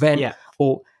emotional event,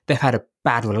 or they've had a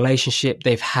bad relationship,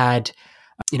 they've had,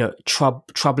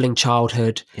 troubling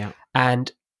childhood,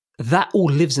 and that all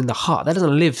lives in the heart. That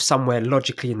doesn't live somewhere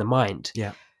logically in the mind.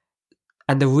 Yeah.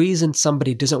 And the reason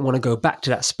somebody doesn't want to go back to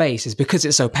that space is because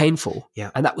it's so painful. Yeah.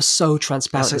 And that was so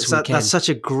transparent this weekend. That's such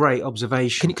a great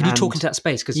observation. Can you talk into that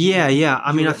space?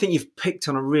 I mean, I think you've picked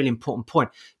on a really important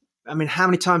point. I mean, how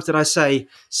many times did I say,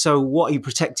 so what are you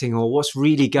protecting, or what's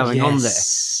really going on there?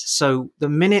 So the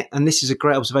minute, and this is a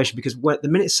great observation, because the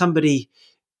minute somebody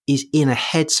is in a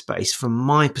headspace, from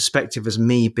my perspective as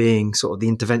me being sort of the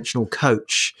interventional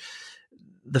coach,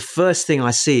 the first thing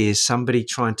I see is somebody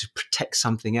trying to protect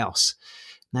something else.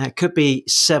 Now, it could be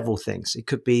several things. It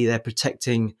could be they're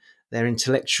protecting their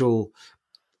intellectual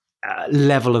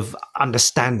level of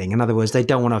understanding. In other words, they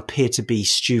don't want to appear to be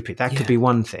stupid. That could be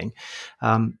one thing.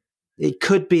 It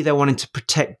could be they're wanting to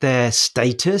protect their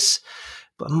status,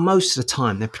 but most of the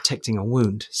time they're protecting a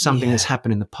wound, something that's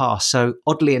happened in the past. So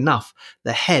oddly enough,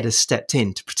 the head has stepped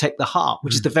in to protect the heart,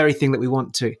 which is the very thing that we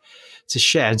want to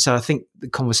share. And so I think the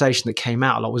conversation that came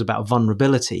out a lot was about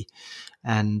vulnerability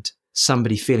and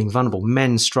somebody feeling vulnerable.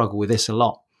 Men struggle with this a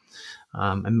lot.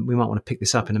 And we might want to pick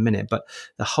this up in a minute, but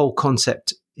the whole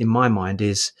concept in my mind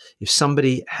is if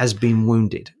somebody has been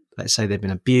wounded, let's say they've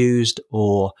been abused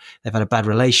or they've had a bad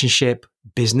relationship,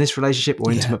 business relationship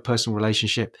or intimate personal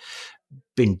relationship,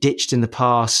 been ditched in the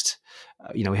past.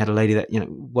 We had a lady that,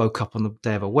 woke up on the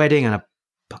day of a wedding and her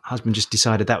husband just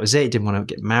decided that was it. Didn't want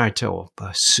to get married to her or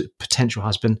a potential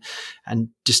husband. And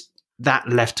just that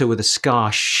left her with a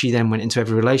scar. She then went into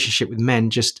every relationship with men,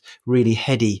 just really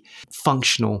heady,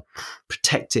 functional,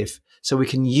 protective. So we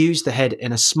can use the head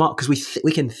in a smart, because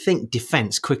we can think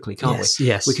defense quickly, can't we?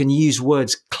 Yes. We can use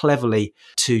words cleverly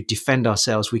to defend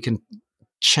ourselves. We can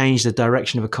change the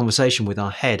direction of a conversation with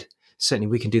our head. Certainly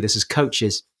we can do this as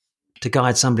coaches to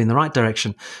guide somebody in the right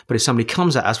direction. But if somebody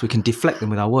comes at us, we can deflect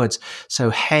them with our words. So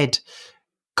head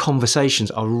conversations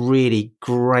are really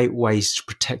great ways to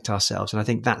protect ourselves. And I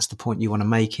think that's the point you want to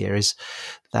make here, is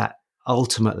that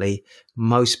ultimately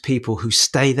most people who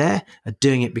stay there are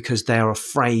doing it because they are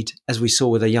afraid, as we saw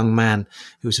with a young man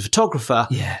who was a photographer.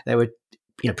 They were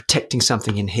protecting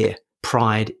something in here: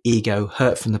 pride, ego,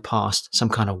 hurt from the past, some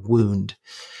kind of wound.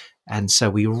 And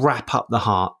so we wrap up the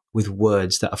heart with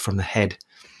words that are from the head.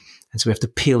 And so we have to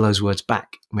peel those words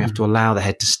back. We have to allow the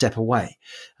head to step away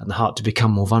and the heart to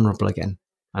become more vulnerable again.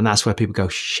 And that's where people go,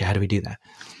 how do we do that?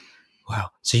 Wow.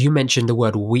 So you mentioned the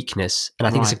word weakness, and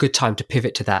I think it's a good time to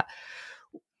pivot to that.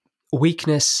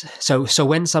 Weakness. So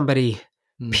when somebody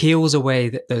peels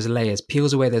away those layers,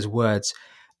 peels away those words,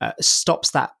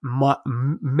 stops that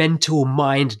mental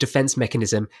mind defense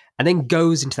mechanism, and then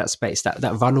goes into that space, that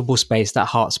vulnerable space, that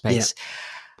heart space.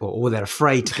 Or they're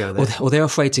afraid to go there. Or they're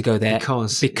afraid to go there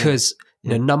because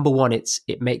number one,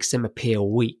 it makes them appear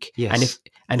weak. Yes.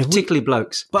 And particularly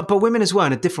blokes, but women as well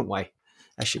in a different way.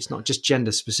 Actually, it's not just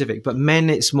gender specific, but men,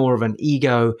 it's more of an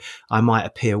ego. I might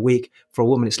appear weak. For a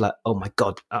woman, it's like, oh my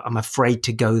God, I'm afraid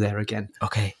to go there again.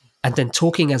 Okay. And then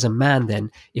talking as a man,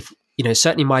 then, if,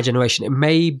 certainly my generation, it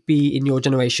may be in your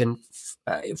generation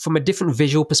from a different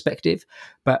visual perspective,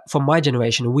 but from my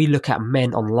generation, we look at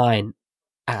men online,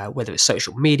 whether it's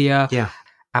social media,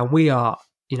 and we are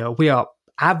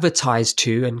advertised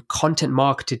to and content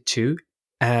marketed to,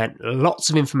 and lots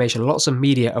of information, lots of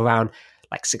media around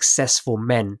like successful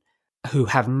men who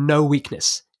have no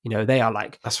weakness. They are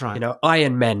like, that's right.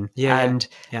 Iron Men. And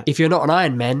if you're not an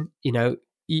Iron Man,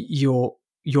 you're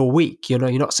weak. You're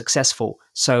not successful.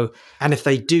 So, and if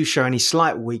they do show any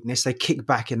slight weakness, they kick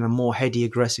back in a more heady,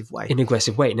 aggressive way. In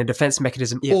a defense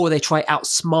mechanism, or they try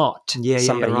outsmart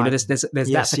somebody. Right.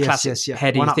 That's a classic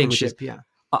heady thing, which is,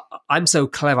 I'm so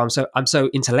clever, I'm so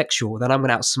intellectual that I'm going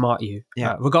to outsmart you,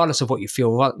 regardless of what you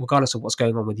feel, regardless of what's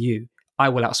going on with you. I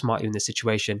will outsmart you in this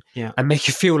situation and make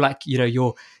you feel like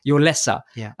you're lesser.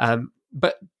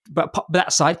 But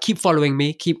that side, keep following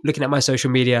me, keep looking at my social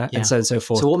media, and so on and so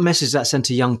forth. So what message does that send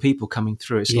to young people coming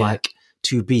through? It's like,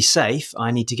 to be safe,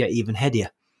 I need to get even headier.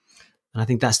 And I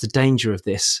think that's the danger of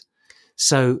this.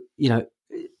 So,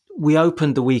 we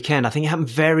opened the weekend. I think it happened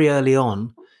very early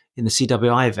on in the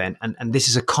CWI event. And this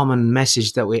is a common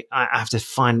message that I have to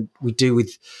find we do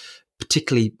with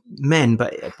particularly men,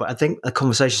 but I think a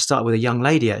conversation started with a young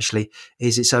lady actually,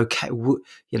 is it's okay.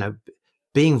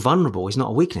 Being vulnerable is not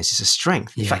a weakness, it's a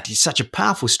strength. In fact, it's such a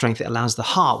powerful strength that allows the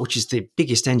heart, which is the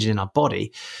biggest engine in our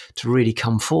body, to really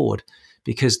come forward.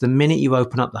 Because the minute you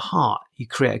open up the heart, you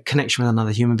create a connection with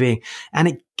another human being.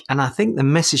 And I think the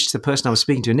message to the person I was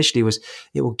speaking to initially was,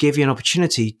 it will give you an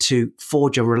opportunity to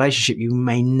forge a relationship you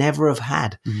may never have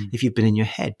had if you've been in your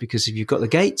head. Because if you've got the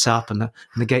gates up and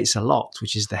the gates are locked,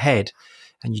 which is the head,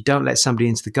 and you don't let somebody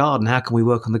into the garden, how can we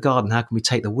work on the garden? How can we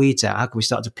take the weeds out? How can we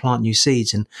start to plant new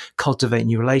seeds and cultivate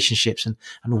new relationships and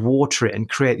water it and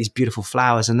create these beautiful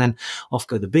flowers? And then off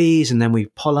go the bees, and then we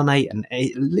pollinate. And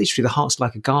literally the heart's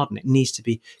like a garden. It needs to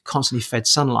be constantly fed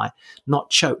sunlight,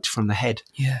 not choked from the head.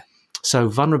 So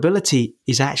vulnerability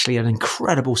is actually an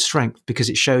incredible strength, because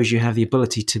it shows you have the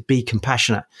ability to be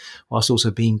compassionate whilst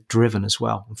also being driven as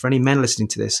well. And for any men listening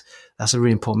to this, that's a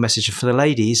really important message. And for the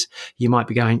ladies, you might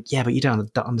be going, but you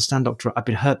don't understand, doctor. I've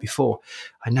been hurt before.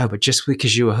 I know, but just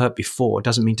because you were hurt before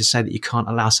doesn't mean to say that you can't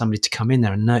allow somebody to come in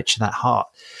there and nurture that heart.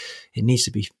 It needs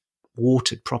to be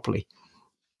watered properly.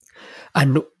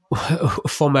 And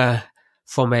from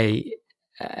from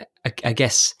I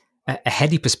guess, a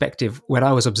heady perspective when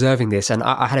I was observing this, and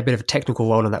I had a bit of a technical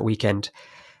role on that weekend.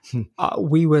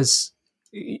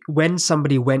 When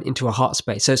somebody went into a heart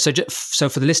space. So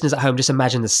for the listeners at home, just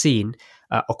imagine the scene.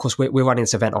 Of course, we're running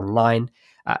this event online.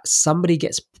 Somebody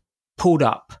gets pulled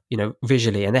up,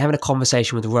 visually, and they're having a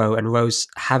conversation with Ro, and Ro's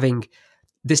having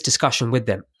this discussion with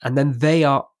them, and then they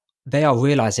are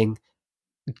realizing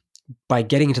by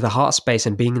getting into the heart space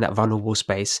and being in that vulnerable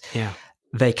space,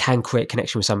 they can create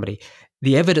connection with somebody.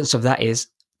 The evidence of that is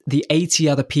the 80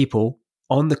 other people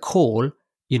on the call,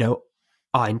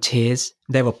 are in tears.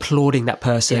 They're applauding that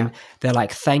person. Yeah. They're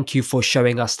like, thank you for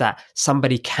showing us that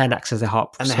somebody can access their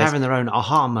heart and space. They're having their own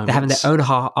aha moments. They're having their own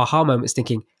aha moments,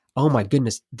 thinking, oh my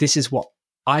goodness, this is what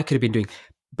I could have been doing.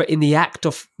 But in the act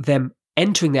of them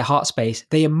entering their heart space,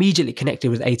 they immediately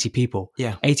connected with 80 people.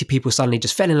 Yeah. 80 people suddenly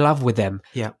just fell in love with them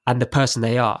and the person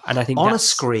they are. And I think on a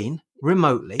screen,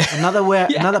 remotely,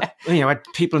 another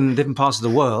people in different parts of the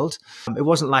world. It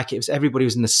wasn't like everybody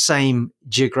was in the same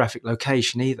geographic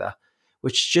location either,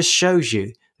 which just shows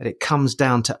you that it comes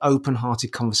down to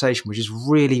open-hearted conversation, which is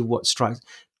really what strikes.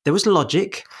 There was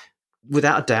logic,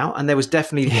 without a doubt, and there was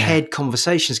definitely head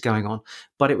conversations going on,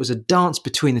 but it was a dance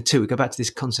between the two. We go back to this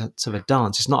concept of a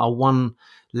dance. It's not a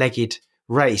one-legged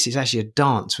race. It's actually a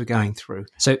dance we're going through.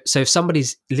 So if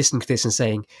somebody's listening to this and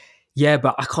saying, yeah,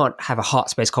 but I can't have a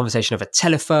heart space conversation over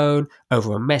telephone,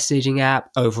 over a messaging app,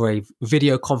 over a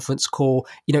video conference call,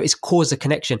 it's caused a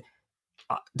connection.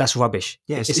 That's rubbish.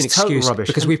 Yeah, it's an excuse rubbish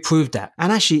because we've proved that.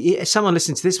 And actually, if someone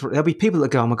listening to this, there'll be people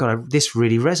that go, oh my God, this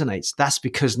really resonates. That's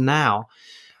because now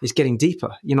it's getting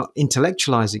deeper. You're not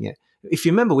intellectualizing it. If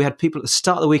you remember, we had people at the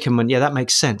start of the weekend went, yeah, that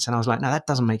makes sense. And I was like, no, that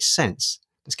doesn't make sense.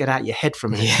 Let's get out of your head for a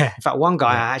minute. Yeah. In fact, one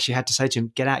guy, I actually had to say to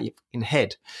him, get out your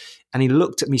head. And he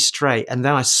looked at me straight. And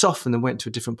then I softened and went to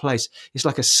a different place. It's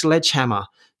like a sledgehammer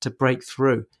to break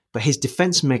through. But his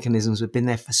defense mechanisms have been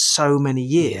there for so many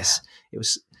years. Yeah.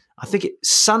 I think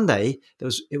Sunday, it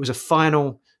was a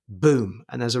final boom,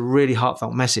 and there's a really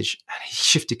heartfelt message, and he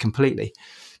shifted completely.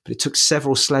 But it took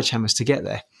several sledgehammers to get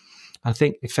there. I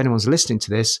think if anyone's listening to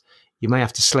this, you may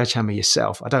have to sledgehammer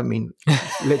yourself. I don't mean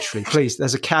literally. Please,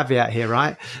 there's a caveat here,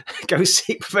 right? Go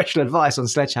seek professional advice on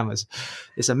sledgehammers.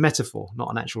 It's a metaphor,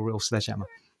 not an actual real sledgehammer.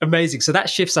 Amazing. So that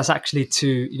shifts us actually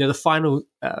to the final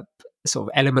sort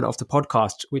of element of the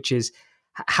podcast, which is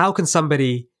how can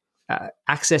somebody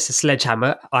access a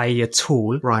sledgehammer, i.e. a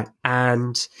tool, right?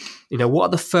 And what are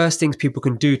the first things people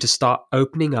can do to start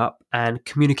opening up and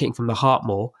communicating from the heart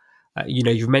more?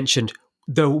 You've mentioned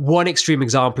the one extreme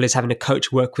example is having a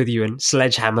coach work with you and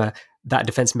sledgehammer that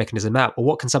defense mechanism out. But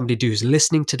what can somebody do who's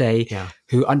listening today,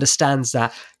 who understands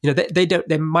that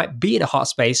they might be in a heart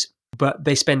space, but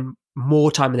they spend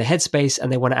more time in the head space and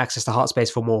they want to access the heart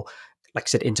space for more, like I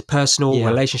said, interpersonal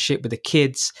relationship with the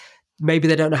kids. Maybe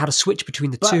they don't know how to switch between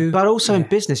the two. But also in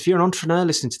business, if you're an entrepreneur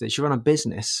listening to this, you run a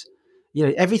business,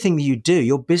 everything that you do,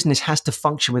 your business has to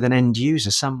function with an end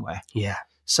user somewhere. Yeah.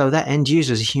 So that end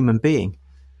user is a human being,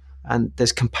 and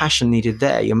there's compassion needed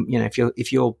there.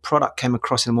 If your product came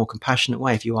across in a more compassionate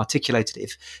way, if you articulated it,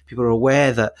 if people are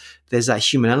aware that there's that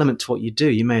human element to what you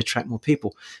do, you may attract more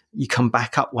people. You come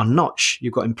back up one notch.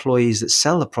 You've got employees that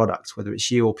sell the product, whether it's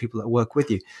you or people that work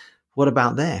with you. What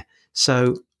about there?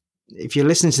 So if you're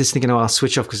listening to this thinking, I'll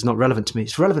switch off because it's not relevant to me,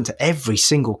 it's relevant to every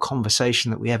single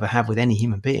conversation that we ever have with any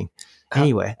human being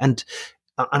anywhere. And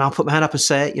I'll put my hand up and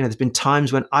say it, there's been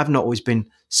times when I've not always been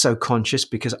so conscious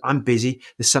because I'm busy,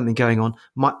 there's something going on,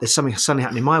 there's something suddenly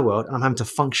happening in my world and I'm having to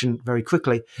function very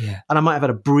quickly. Yeah. And I might have had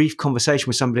a brief conversation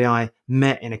with somebody I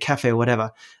met in a cafe or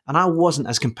whatever, and I wasn't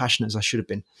as compassionate as I should have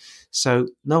been. So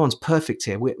no one's perfect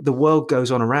here. The world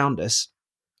goes on around us,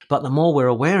 but the more we're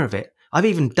aware of it, I've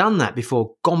even done that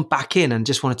before, gone back in and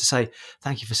just wanted to say,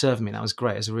 thank you for serving me. That was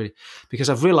great. Because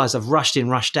I've realized I've rushed in,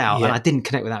 rushed out, and I didn't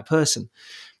connect with that person.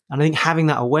 And I think having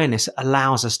that awareness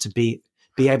allows us to be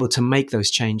able to make those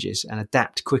changes and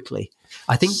adapt quickly.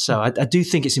 I think so. I do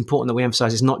think it's important that we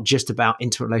emphasize it's not just about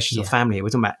interrelations or family. We're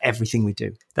talking about everything we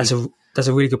do. That's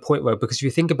a really good point, Ro, because if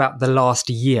you think about the last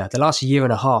year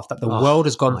and a half that the world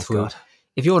has gone through,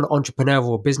 if you're an entrepreneur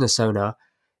or business owner,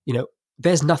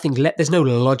 there's nothing there's no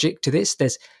logic to this.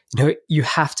 You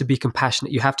have to be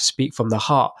compassionate. You have to speak from the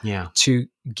heart to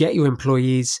get your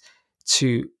employees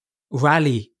to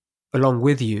rally along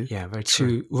with you,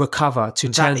 to recover, to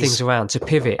turn things around, to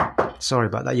pivot. Sorry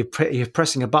about that. You're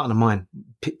pressing a button of mine.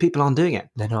 People aren't doing it.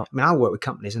 They're not. I mean, I work with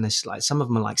companies and it's like some of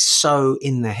them are like so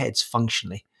in their heads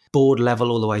functionally, board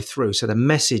level all the way through. So the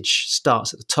message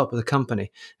starts at the top of the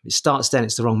company. If it starts then,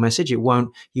 it's the wrong message. You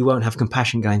won't have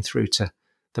compassion going through to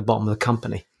the bottom of the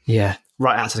company. Yeah.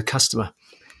 Right out to the customer.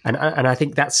 And I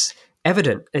think that's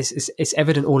evident. It's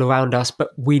evident all around us, but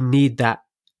we need that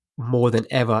more than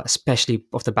ever, especially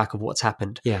off the back of what's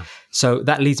happened. Yeah. So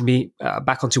that leads me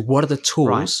back onto what are the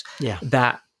tools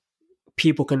that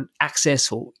people can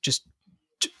access or just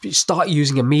start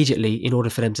using immediately in order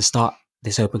for them to start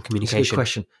this open communication? That's a good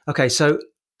question. Okay, so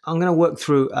I'm going to work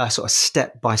through sort of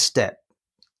step by step.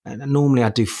 And normally I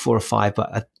do 4 or 5,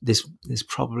 but there's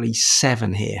probably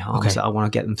 7 here, Harms, that I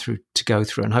want to get them through to go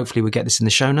through. And hopefully we'll get this in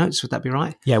the show notes. Would that be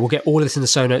right? Yeah, we'll get all of this in the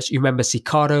show notes. You remember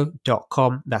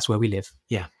Cicado.com. That's where we live.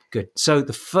 Yeah, good. So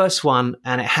the first one,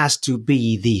 and it has to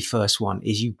be the first one,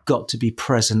 is you've got to be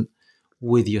present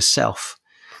with yourself.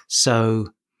 So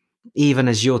even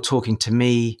as you're talking to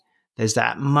me, there's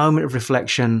that moment of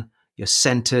reflection. You're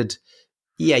centered.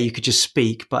 Yeah, you could just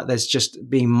speak, but there's just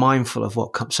being mindful of what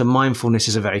comes. So mindfulness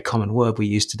is a very common word we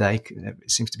use today.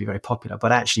 It seems to be very popular,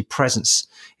 but actually presence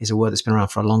is a word that's been around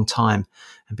for a long time.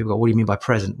 And people go, what do you mean by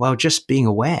present? Well, just being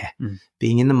aware,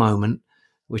 being in the moment,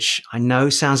 which I know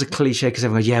sounds a cliche because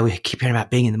everyone goes, yeah, we keep hearing about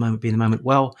being in the moment.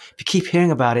 Well, if you keep hearing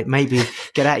about it, maybe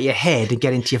get out of your head and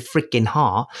get into your freaking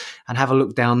heart and have a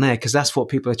look down there, because that's what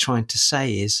people are trying to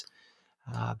say is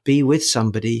be with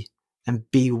somebody and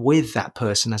be with that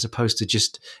person, as opposed to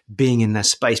just being in their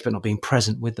space but not being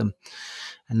present with them.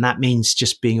 And that means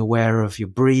just being aware of your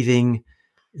breathing,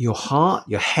 your heart,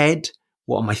 your head.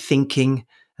 What am I thinking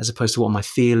as opposed to what am I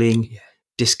feeling? Yeah.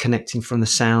 Disconnecting from the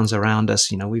sounds around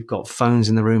us. You know, we've got phones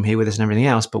in the room here with us and everything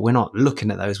else, but we're not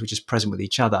looking at those. We're just present with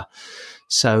each other.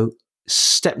 So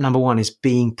step number 1 is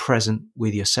being present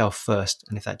with yourself first.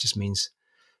 And if that just means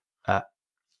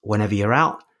whenever you're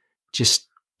out, just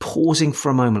pausing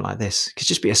for a moment like this, it could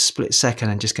just be a split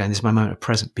second and just going, this is my moment of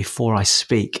present before I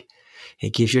speak.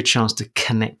 It gives you a chance to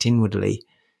connect inwardly,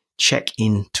 check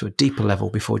in to a deeper level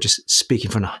before just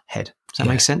speaking from the head. Does that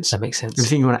make sense? That makes sense.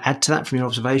 Anything you want to add to that from your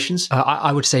observations?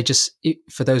 I would say just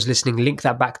for those listening, link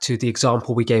that back to the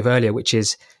example we gave earlier, which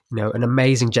is, you know, an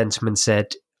amazing gentleman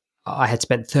said, I had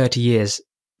spent 30 years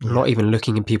not even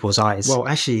looking in people's eyes. Well,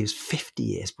 actually, it was 50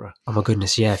 years, bro. Oh, my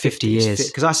goodness. Yeah, 50 years.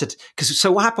 Because I said,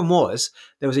 so what happened was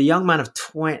there was a young man of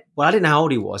 20. Well, I didn't know how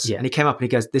old he was. Yeah. And he came up and he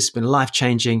goes, this has been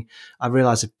life-changing. I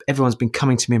realized that everyone's been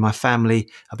coming to me and my family.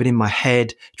 I've been in my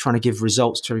head trying to give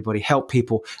results to everybody, help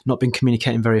people, not been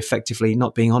communicating very effectively,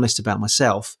 not being honest about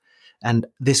myself. And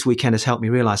this weekend has helped me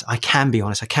realize I can be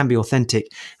honest, I can be authentic,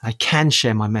 I can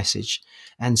share my message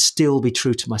and still be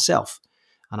true to myself.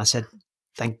 And I said,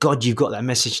 thank God you've got that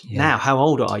message now. How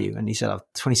old are you? And he said, I'm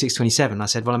 26, 27. I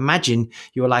said, well, imagine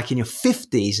you were like in your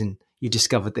 50s and you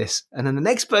discovered this. And then the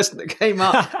next person that came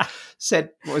up said,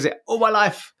 what was it? All my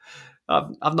life,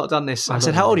 I've not done this. I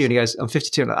said, how old are you? And he goes, I'm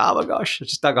 52. I'm like, oh my gosh, I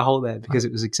just dug a hole there because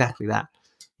it was exactly that.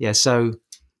 Yeah. So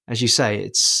as you say,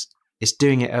 it's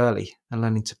doing it early and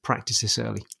learning to practice this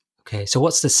early. Okay. So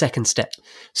what's the second step?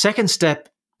 Second step,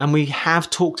 and we have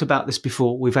talked about this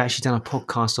before, we've actually done a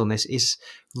podcast on this, is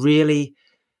really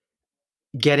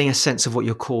getting a sense of what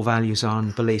your core values are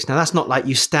and beliefs. Now, that's not like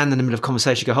you stand in the middle of a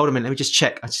conversation, go, hold on a minute, let me just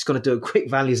check. I just got to do a quick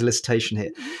values elicitation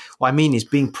here. What I mean is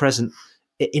being present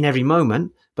in every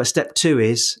moment. But step 2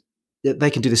 is that they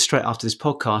can do this straight after this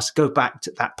podcast. Go back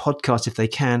to that podcast if they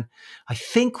can. I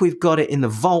think we've got it in the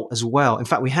vault as well. In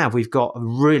fact, we've got a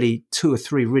really 2 or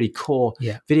 3 really core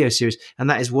video series. And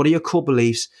that is, what are your core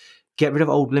beliefs? Get rid of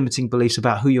old limiting beliefs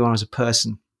about who you are as a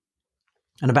person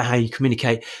and about how you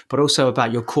communicate, but also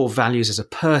about your core values as a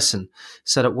person,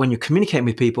 so that when you're communicating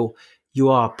with people, you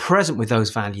are present with those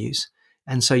values.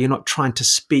 And so you're not trying to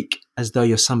speak as though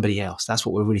you're somebody else. That's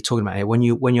what we're really talking about here. When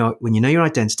you know your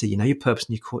identity, you know your purpose,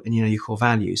 and you know your core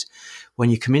values, when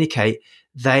you communicate,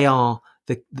 they are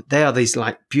these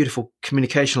like beautiful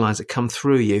communication lines that come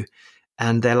through you.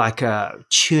 And they're like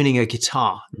tuning a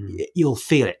guitar. You'll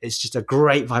feel it. It's just a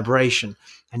great vibration.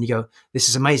 And you go, this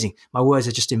is amazing. My words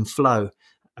are just in flow.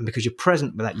 And because you're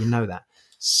present with that, you know that.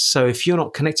 So if you're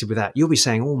not connected with that, you'll be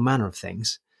saying all manner of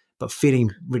things, but feeling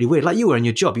really weird. Like you were in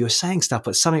your job, you were saying stuff,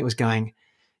 but something was going,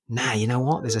 nah, you know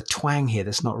what? There's a twang here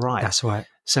that's not right. That's right.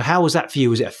 So how was that for you?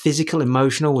 Was it a physical,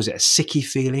 emotional? Was it a sicky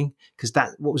feeling? Because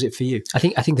what was it for you? I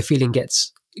think the feeling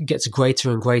gets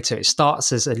greater and greater. It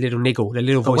starts as a little niggle, a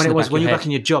little voice. But when you're back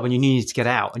in your job and you needed to get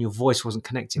out and your voice wasn't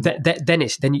connecting,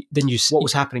 then you. What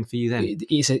was happening for you then?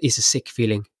 It's a sick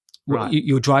feeling. Right.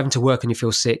 You're driving to work and you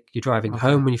feel sick. You're driving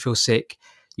home when you feel sick.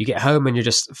 You get home and you're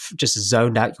just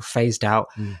zoned out. You're phased out,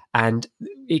 and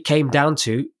it came down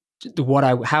to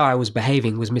how I was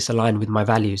behaving was misaligned with my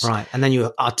values. Right, and then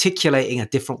you're articulating a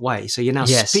different way. So you're now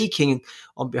speaking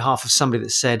on behalf of somebody that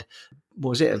said,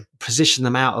 what was it? Position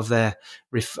them out of their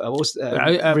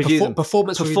review them.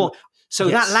 Performance. So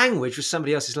Yes. that language was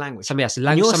somebody else's language. Somebody else's And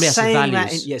language, you're somebody else's saying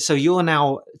values. that so you're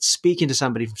now speaking to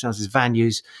somebody from someone else's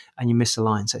values, and you miss the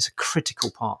line. So it's a critical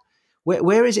part.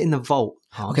 Where is it in the vault,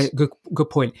 Hans? Okay, good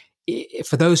point.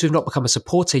 For those who've not become a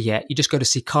supporter yet, you just go to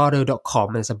Cicado.com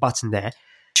and there's a button there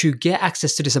to get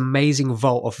access to this amazing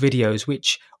vault of videos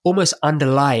which almost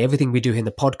underlie everything we do here in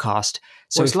the podcast.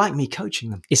 So So it's like me coaching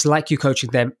them. it's like you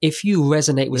coaching them. If you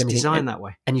resonate with It's anything designed that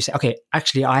way. and you say, okay,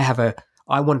 actually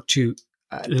I want to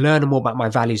learn more about my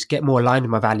values, get more aligned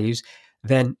with my values,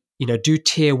 then, do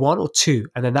tier 1 or 2,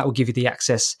 and then that will give you the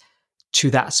access to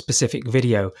that specific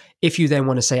video. If you then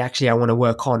want to say, actually, I want to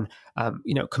work on,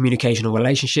 communication or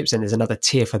relationships, and there's another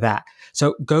tier for that.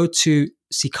 So go to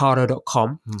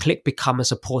Cicado.com, click become a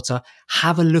supporter,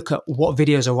 have a look at what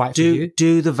videos are right for you.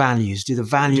 Do the values. Do the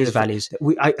values.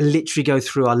 I literally go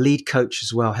through, our lead coach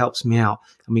as well helps me out,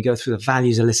 and we go through the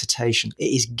values elicitation.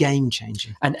 It is game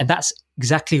changing. And that's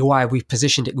exactly why we've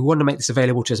positioned it. We want to make this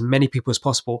available to as many people as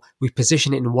possible. We've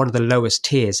positioned it in one of the lowest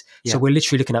tiers. Yeah. So we're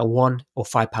literally looking at £1 or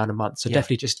 £5 a month. So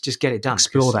definitely just get it done.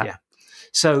 explore that. Yeah.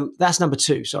 So that's number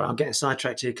 2. Sorry, I'm getting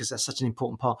sidetracked here because that's such an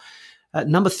important part.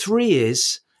 Number 3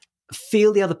 is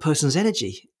feel the other person's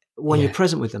energy when you're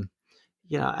present with them.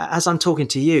 As I'm talking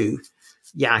to you,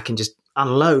 I can just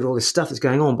unload all this stuff that's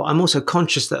going on, but I'm also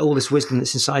conscious that all this wisdom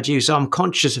that's inside you. So I'm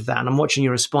conscious of that, and I'm watching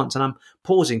your response, and I'm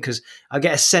pausing because I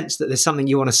get a sense that there's something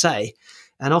you want to say.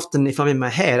 And often, if I'm in my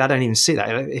head, I don't even see that.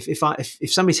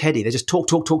 If somebody's heady, they just talk,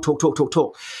 and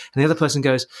the other person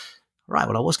goes, right,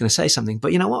 well, I was going to say something,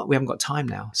 but you know what? We haven't got time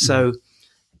now. So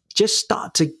just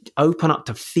start to open up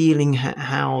to feeling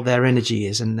how their energy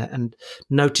is, and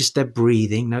notice their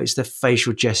breathing, notice their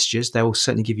facial gestures. They will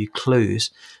certainly give you clues.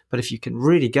 But if you can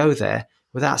really go there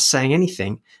without saying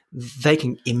anything, they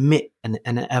can emit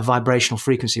a vibrational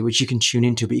frequency, which you can tune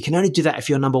into. But you can only do that if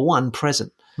you're, number 1,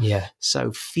 present. Yeah.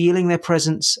 So feeling their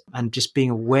presence and just being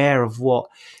aware of what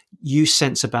you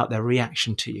sense about their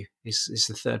reaction to you is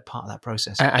the third part of that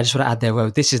process. I just want to add there, Ro,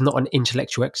 this is not an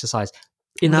intellectual exercise.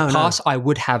 In the past, I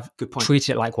would have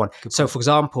treated it like one. So, for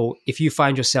example, if you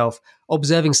find yourself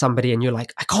observing somebody and you're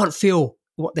like, I can't feel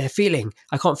what they're feeling.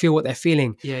 I can't feel what they're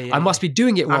feeling. I must be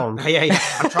doing it wrong.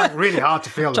 I'm trying really hard to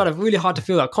feel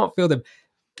them. I can't feel them.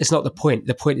 It's not the point.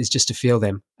 The point is just to feel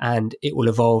them, and it will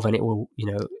evolve, and it will,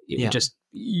 will just,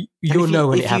 you'll know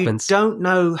when it happens. If you don't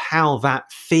know how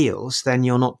that feels, then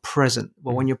you're not present.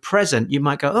 Well, when you're present, you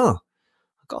might go, oh,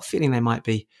 I've got a feeling they might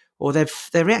be, or their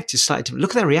react is slightly different.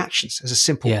 Look at their reactions as a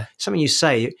simple, something you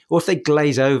say, or if they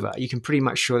glaze over, you can pretty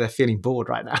much sure they're feeling bored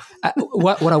right now.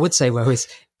 What I would say, Ro, is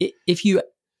if you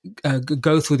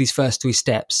go through these first 3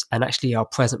 steps and actually are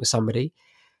present with somebody,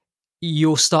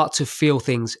 you'll start to feel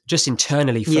things just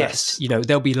internally first. Yes.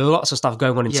 There'll be lots of stuff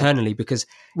going on internally because...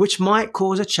 Which might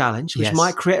cause a challenge, which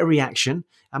might create a reaction,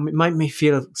 and it might make me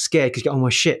feel scared because you go, oh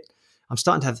my shit. I'm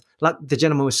starting to have, like the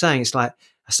gentleman was saying, it's like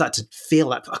I started to feel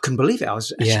like, I couldn't believe it. I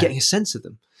was actually getting a sense of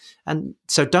them. And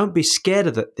so don't be scared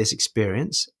of this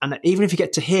experience. And even if you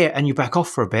get to here and you back off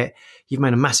for a bit, you've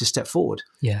made a massive step forward.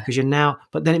 Yeah. Because you're now,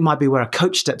 but then it might be where a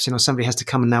coach steps in or somebody has to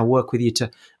come and now work with you to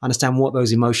understand what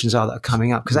those emotions are that are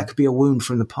coming up. Because that could be a wound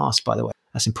from the past, by the way.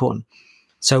 That's important.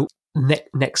 So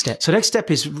next step. So next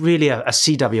step is really a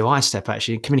CWI step,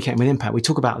 actually, communicating with impact. We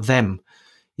talk about them.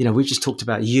 We just talked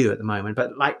about you at the moment.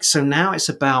 But so now it's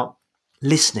about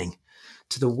listening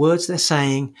to the words they're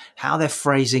saying, how they're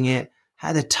phrasing it,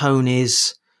 how their tone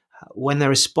is. When they're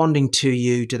responding to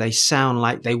you, do they sound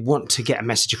like they want to get a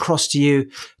message across to you?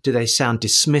 Do they sound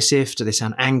dismissive? Do they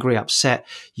sound angry, upset?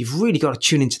 You've really got to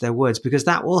tune into their words, because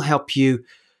that will help you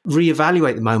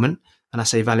reevaluate the moment. And I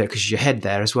say evaluate because your head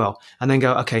there as well. And then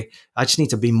go, okay, I just need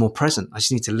to be more present. I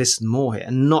just need to listen more here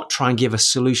and not try and give a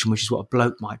solution, which is what a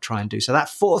bloke might try and do. So that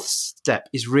 4th step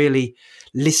is really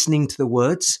listening to the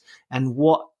words and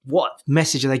what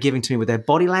message are they giving to me with their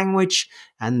body language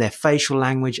and their facial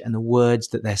language and the words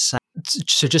that they're saying.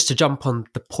 So just to jump on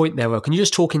the point there, Ro, can you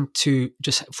just talk into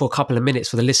just for a couple of minutes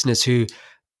for the listeners who,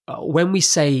 when we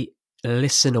say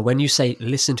listen, or when you say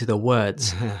listen to the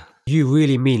words, you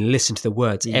really mean listen to the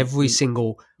words, every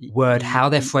single word, how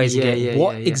they're phrasing it.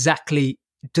 What exactly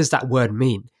does that word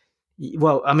mean?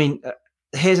 Well, I mean,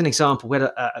 here's an example. We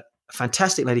had a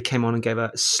fantastic lady came on and gave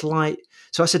a slight,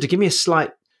 so I said to give me a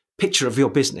slight picture of your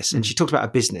business. And she talked about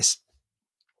a business.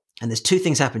 And there's 2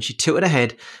 things happened. She tilted her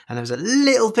head and there was a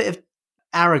little bit of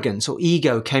arrogance or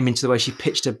ego came into the way she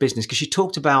pitched her business, because she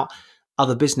talked about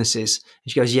other businesses.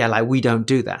 And she goes, yeah, like we don't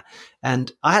do that.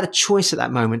 And I had a choice at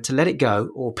that moment to let it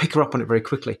go or pick her up on it very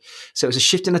quickly. So it was a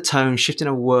shift in a tone, shift in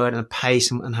a word and a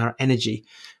pace and her energy.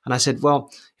 And I said,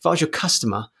 well, if I was your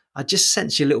customer, I just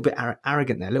sense you a little bit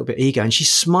arrogant there, a little bit ego. And she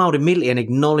smiled immediately and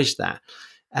acknowledged that.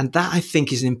 And that, I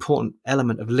think, is an important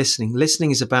element of listening.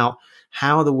 Listening is about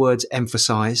how are the words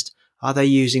emphasized? Are they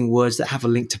using words that have a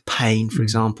link to pain, for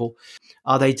example?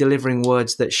 Are they delivering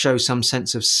words that show some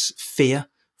sense of fear,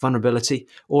 vulnerability?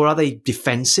 Or are they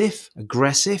defensive,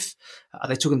 aggressive? Are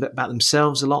they talking about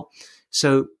themselves a lot?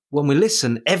 So when we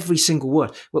listen, every single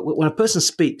word, when a person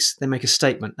speaks, they make a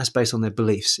statement that's based on their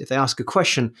beliefs. If they ask a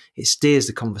question, it steers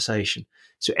the conversation.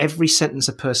 So every sentence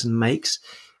a person makes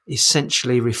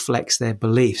essentially reflects their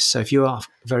beliefs. So if you are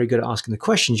very good at asking the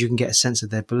questions, you can get a sense of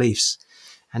their beliefs.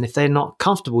 And if they're not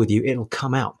comfortable with you, it'll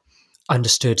come out.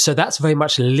 Understood. So that's very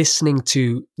much listening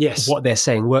to what they're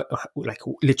saying, like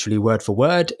literally word for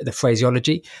word, the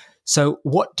phraseology. So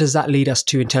what does that lead us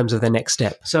to in terms of the next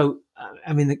step? So,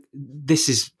 I mean, this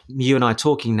is you and I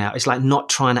talking now. It's like not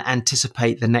trying to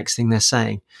anticipate the next thing they're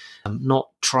saying, not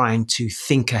trying to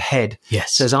think ahead.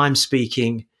 Yes. So as I'm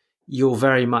speaking, you're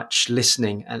very much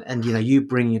listening and you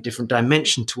bring a different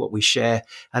dimension to what we share.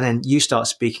 And then you start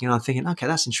speaking and I'm thinking, okay,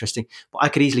 that's interesting. But I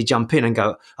could easily jump in and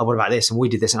go, oh, what about this? And we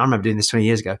did this. And I remember doing this 20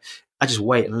 years ago. I just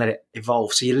wait and let it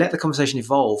evolve. So you let the conversation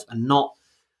evolve and not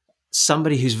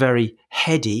somebody who's very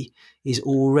heady is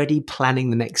already planning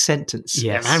the next sentence.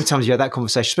 Yes. How many times you had that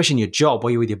conversation, especially in your job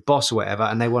or you're with your boss or whatever,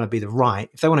 and they want to be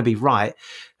if they want to be right,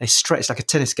 they stretch like a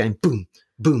tennis game, boom,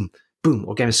 boom, boom,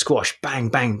 or game of squash, bang,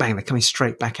 bang, bang. They're coming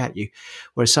straight back at you.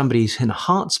 Whereas somebody who's in a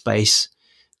heart space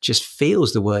just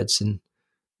feels the words and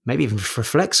maybe even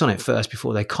reflects on it first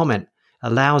before they comment,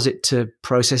 allows it to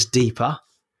process deeper,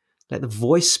 let the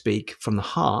voice speak from the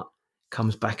heart,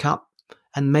 comes back up,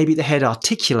 and maybe the head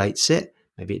articulates it,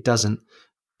 maybe it doesn't,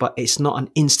 but it's not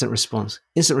an instant response.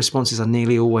 Instant responses are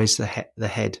nearly always the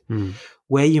head.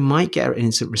 Where you might get an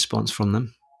instant response from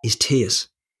them is tears.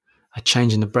 A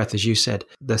change in the breath, as you said,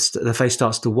 the face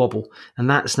starts to wobble, and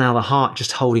that's now the heart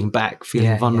just holding back,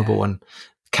 feeling vulnerable, and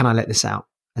can I let this out?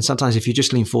 And sometimes if you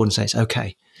just lean forward and say, it's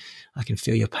okay, I can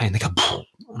feel your pain, they go,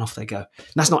 and off they go.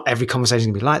 And that's not every conversation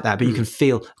going to be like that, but you can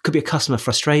feel, it could be a customer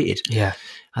frustrated,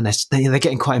 and they're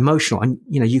getting quite emotional, and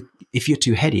if you're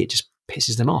too heady, it just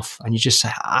pisses them off, and you just say,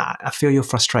 I feel your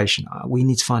frustration. We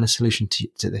need to find a solution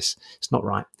to this. It's not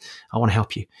right. I want to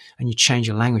help you, and you change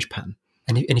your language pattern.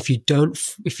 And if you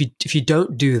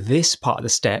don't do this part of the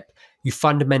step, you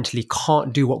fundamentally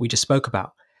can't do what we just spoke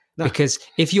about. No. Because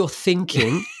if you're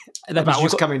thinking about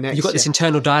what's coming next, you've got this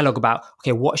internal dialogue about,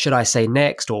 okay, what should I say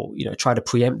next, or try to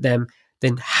preempt them.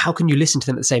 Then how can you listen to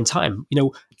them at the same time?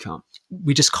 You can't.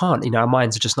 We just can't. Our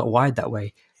minds are just not wired that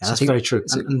way. Yeah, that's very true.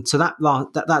 And so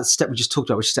that step we just talked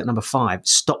about, which is step number 5,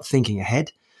 stop thinking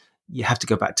ahead. You have to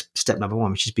go back to step number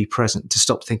 1, which is be present, to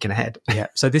stop thinking ahead. Yeah.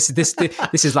 So this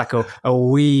is like a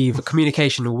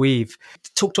communication weave.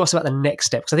 Talk to us about the next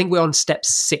step, because I think we're on step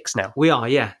 6 now. We are,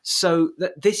 yeah. So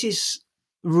this is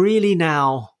really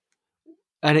now,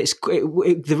 and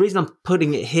the reason I'm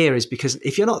putting it here is because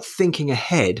if you're not thinking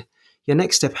ahead, your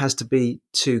next step has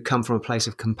to come from a place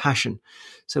of compassion.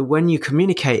 So when you're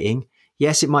communicating,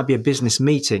 yes, it might be a business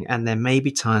meeting, and there may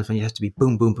be times when you have to be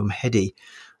boom, boom, boom, heady.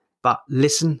 But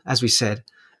listen, as we said,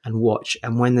 and watch.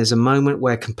 And when there's a moment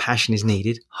where compassion is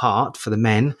needed, heart for the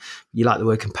men, you like the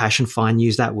word compassion, fine,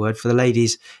 use that word. For the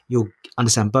ladies, you'll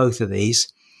understand both of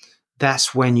these.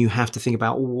 That's when you have to think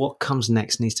about what comes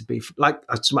next needs to be. Like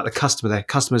I was about the customer there.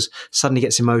 Customers suddenly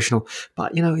gets emotional,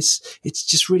 but it's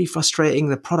just really frustrating.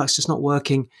 The product's just not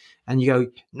working. And you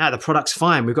go, no, the product's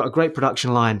fine. We've got a great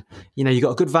production line. You got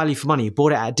a good value for money. You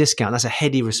bought it at a discount. That's a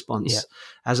heady response,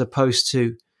 as opposed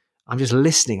to, I'm just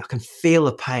listening. I can feel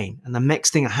the pain. And the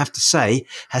next thing I have to say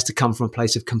has to come from a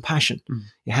place of compassion.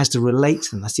 It has to relate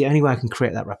to them. That's the only way I can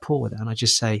create that rapport with them. And I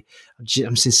just say,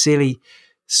 I'm sincerely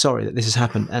sorry that this has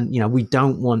happened. And, we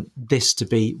don't want this to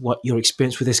be what your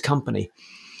experience with this company.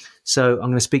 So I'm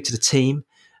going to speak to the team,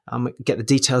 get the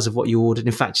details of what you ordered.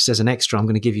 In fact, just as an extra, I'm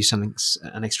going to give you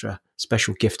an extra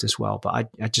special gift as well. But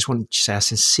I just want to say I'm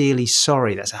sincerely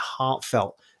sorry. That's a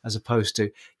heartfelt, as opposed to,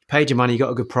 paid your money, you got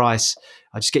a good price,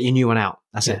 I'll just get you a new one out.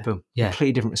 That's it, boom.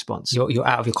 Completely different response. You're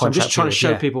out of your contract. So I'm just trying to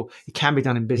show people it can be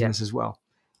done in business as well.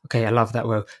 Okay, I love that,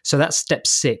 Will. So that's step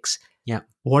 6. Yeah.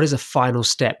 What is a final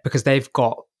step? Because they've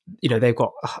got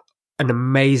an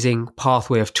amazing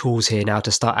pathway of tools here now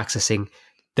to start accessing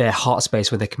their heart space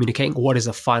when they're communicating. What is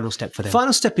the final step for them?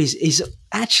 Final step is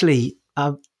actually,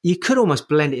 you could almost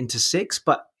blend it into 6,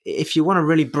 but if you want to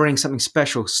really bring something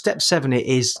special, step 7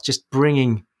 is just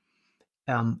bringing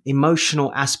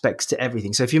emotional aspects to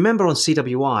everything. So if you remember on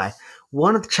CWI,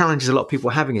 one of the challenges a lot of people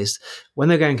are having is when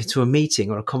they're going into a meeting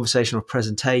or a conversation or a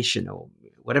presentation or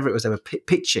whatever it was they were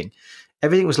pitching,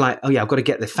 everything was like, oh yeah, I've got to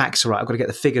get the facts right. I've got to get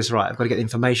the figures right. I've got to get the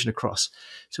information across.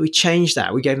 So we changed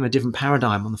that. We gave them a different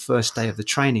paradigm on the first day of the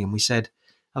training. And we said,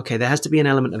 okay, there has to be an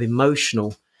element of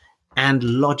emotional and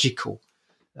logical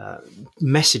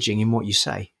messaging in what you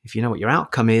say. If you know what your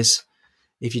outcome is,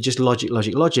 if you just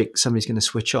logic, somebody's going to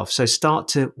switch off. So start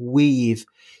to weave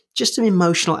just some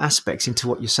emotional aspects into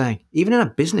what you're saying. Even in a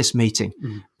business meeting,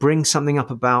 bring something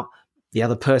up about the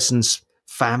other person's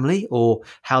family or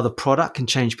how the product can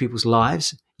change people's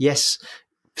lives. Yes,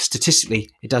 statistically,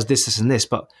 it does this, this, and this,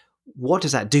 but what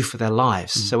does that do for their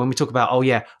lives? So when we talk about, oh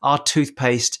yeah, our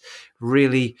toothpaste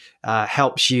really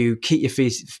helps you keep your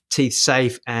teeth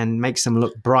safe and makes them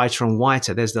look brighter and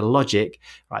whiter, there's the logic,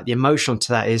 right? The emotional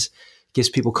to that is gives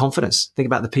people confidence. Think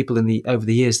about the people over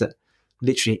the years that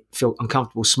literally feel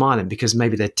uncomfortable smiling because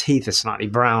maybe their teeth are slightly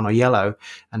brown or yellow,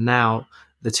 and now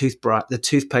the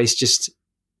toothpaste just,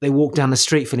 they walk down the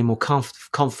street feeling more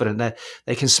confident.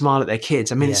 They can smile at their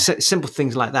kids. I mean, it's simple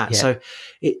things like that. Yeah. So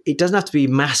it doesn't have to be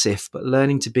massive, but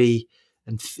learning to be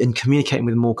and communicating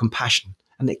with more compassion.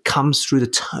 And it comes through the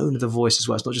tone of the voice as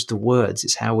well. It's not just the words,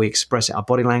 it's how we express it, our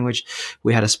body language.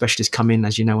 We had a specialist come in,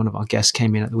 as you know, one of our guests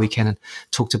came in at the weekend and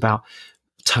talked about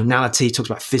tonality, talked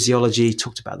about physiology,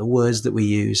 talked about the words that we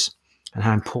use and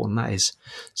how important that is.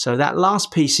 So that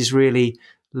last piece is really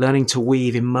learning to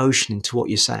weave emotion into what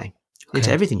you're saying. Into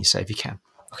everything you say if you can.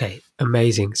 Okay,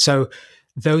 amazing. So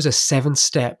those are 7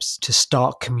 steps to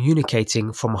start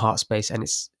communicating from heart space.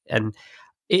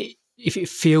 If it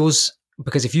feels,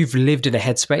 because if you've lived in a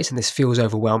headspace and this feels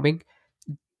overwhelming,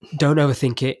 don't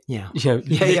overthink it.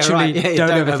 Literally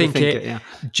don't overthink it. Yeah.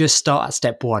 Just start at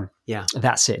step 1. Yeah.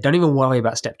 That's it. Don't even worry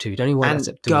about step 2. Don't even worry about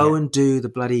step 3. Go and do the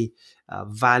bloody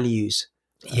values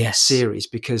series,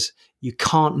 because you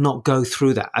can't not go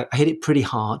through that. I hit it pretty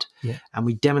hard and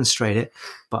we demonstrate it.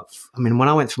 But I mean, when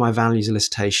I went through my values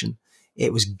elicitation,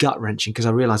 it was gut wrenching because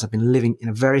I realized I've been living in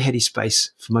a very heady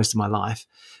space for most of my life.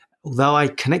 Although I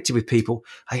connected with people,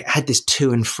 I had this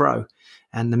to and fro.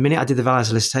 And the minute I did the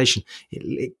values elicitation,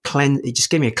 it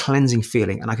just gave me a cleansing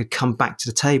feeling, and I could come back to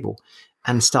the table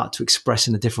and start to express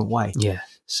in a different way. Yeah.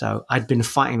 So I'd been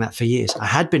fighting that for years. I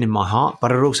had been in my heart,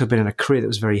 but I'd also been in a career that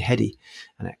was very heady,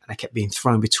 and I kept being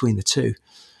thrown between the two.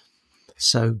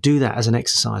 So do that as an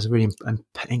exercise. I really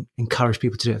encourage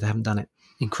people to do it if they haven't done it.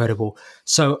 Incredible.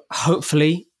 So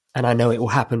hopefully, and I know it will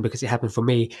happen because it happened for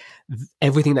me,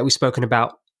 everything that we've spoken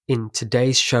about in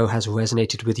today's show has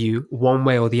resonated with you one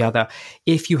way or the other.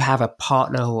 If you have a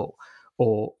partner or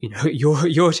you know,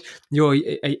 you're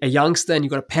a youngster and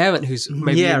you've got a parent who's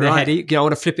maybe in their head, I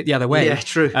want to flip it the other way. Yeah,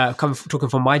 true. Talking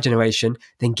from my generation,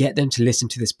 then get them to listen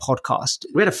to this podcast.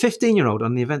 We had a 15-year-old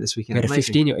on the event this weekend. We had a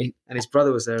 15-year-old. And his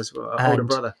brother was there as well, older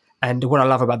brother. And what I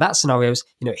love about that scenario is,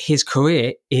 you know, his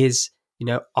career is, you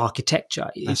know,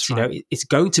 architecture. It's, you know, it's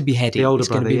going to be heady. The older it's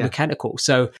going to be mechanical.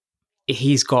 So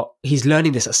he's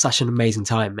learning this at such an amazing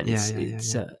time. And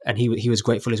and he was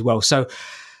grateful as well. So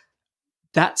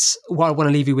that's what I want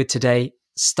to leave you with today.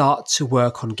 Start to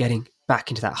work on getting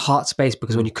back into that heart space,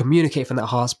 because when you communicate from that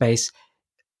heart space,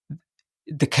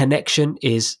 the connection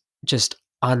is just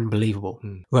unbelievable.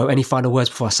 Well, any final words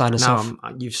before I sign us off?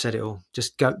 You've said it all.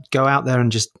 Just go out there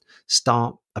and just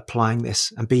start applying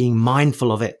this and being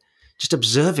mindful of it, just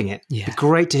observing it. Yeah. It'd be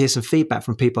great to hear some feedback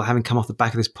from people having come off the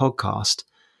back of this podcast,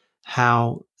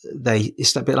 how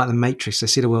it's a bit like the Matrix. They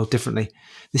see the world differently.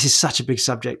 This is such a big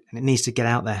subject and it needs to get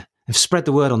out there. And spread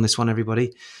the word on this one,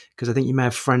 everybody, because I think you may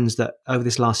have friends that over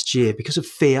this last year, because of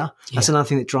fear, that's another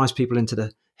thing that drives people into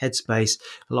the headspace.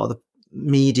 A lot of the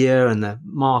media and the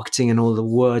marketing and all the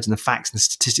words and the facts and the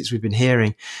statistics we've been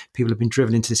hearing, people have been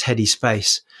driven into this heady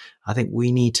space. I think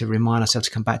we need to remind ourselves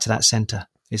to come back to that center.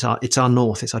 It's our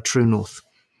north. It's our true north.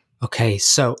 Okay,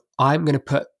 so I'm going to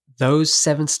put those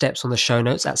 7 steps on the show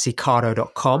notes at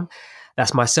Cicado.com.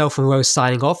 That's myself and Rose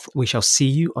signing off. We shall see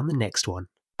you on the next one.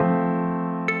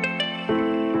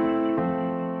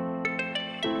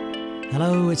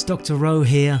 Hello, it's Dr. Rowe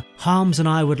here. Harms and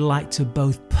I would like to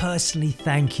both personally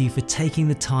thank you for taking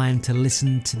the time to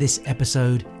listen to this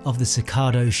episode of The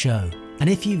Cicado Show. And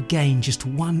if you've gained just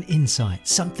one insight,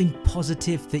 something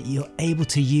positive that you're able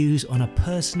to use on a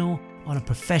personal, on a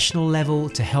professional level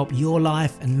to help your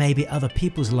life and maybe other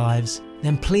people's lives,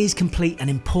 then please complete an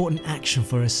important action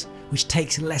for us, which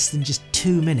takes less than just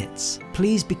 2 minutes.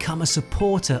 Please become a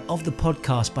supporter of the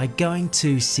podcast by going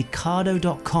to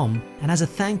Cicado.com, and as a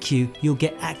thank you, you'll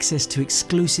get access to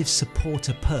exclusive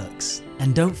supporter perks.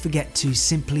 And don't forget to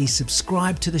simply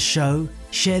subscribe to the show,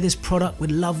 share this product with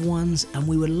loved ones, and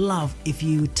we would love if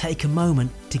you would take a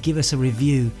moment to give us a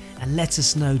review and let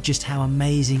us know just how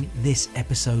amazing this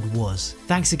episode was.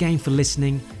 Thanks again for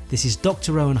listening. This is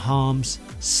Dr. Rowan Harms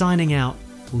signing out.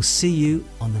 We'll see you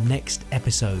on the next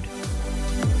episode.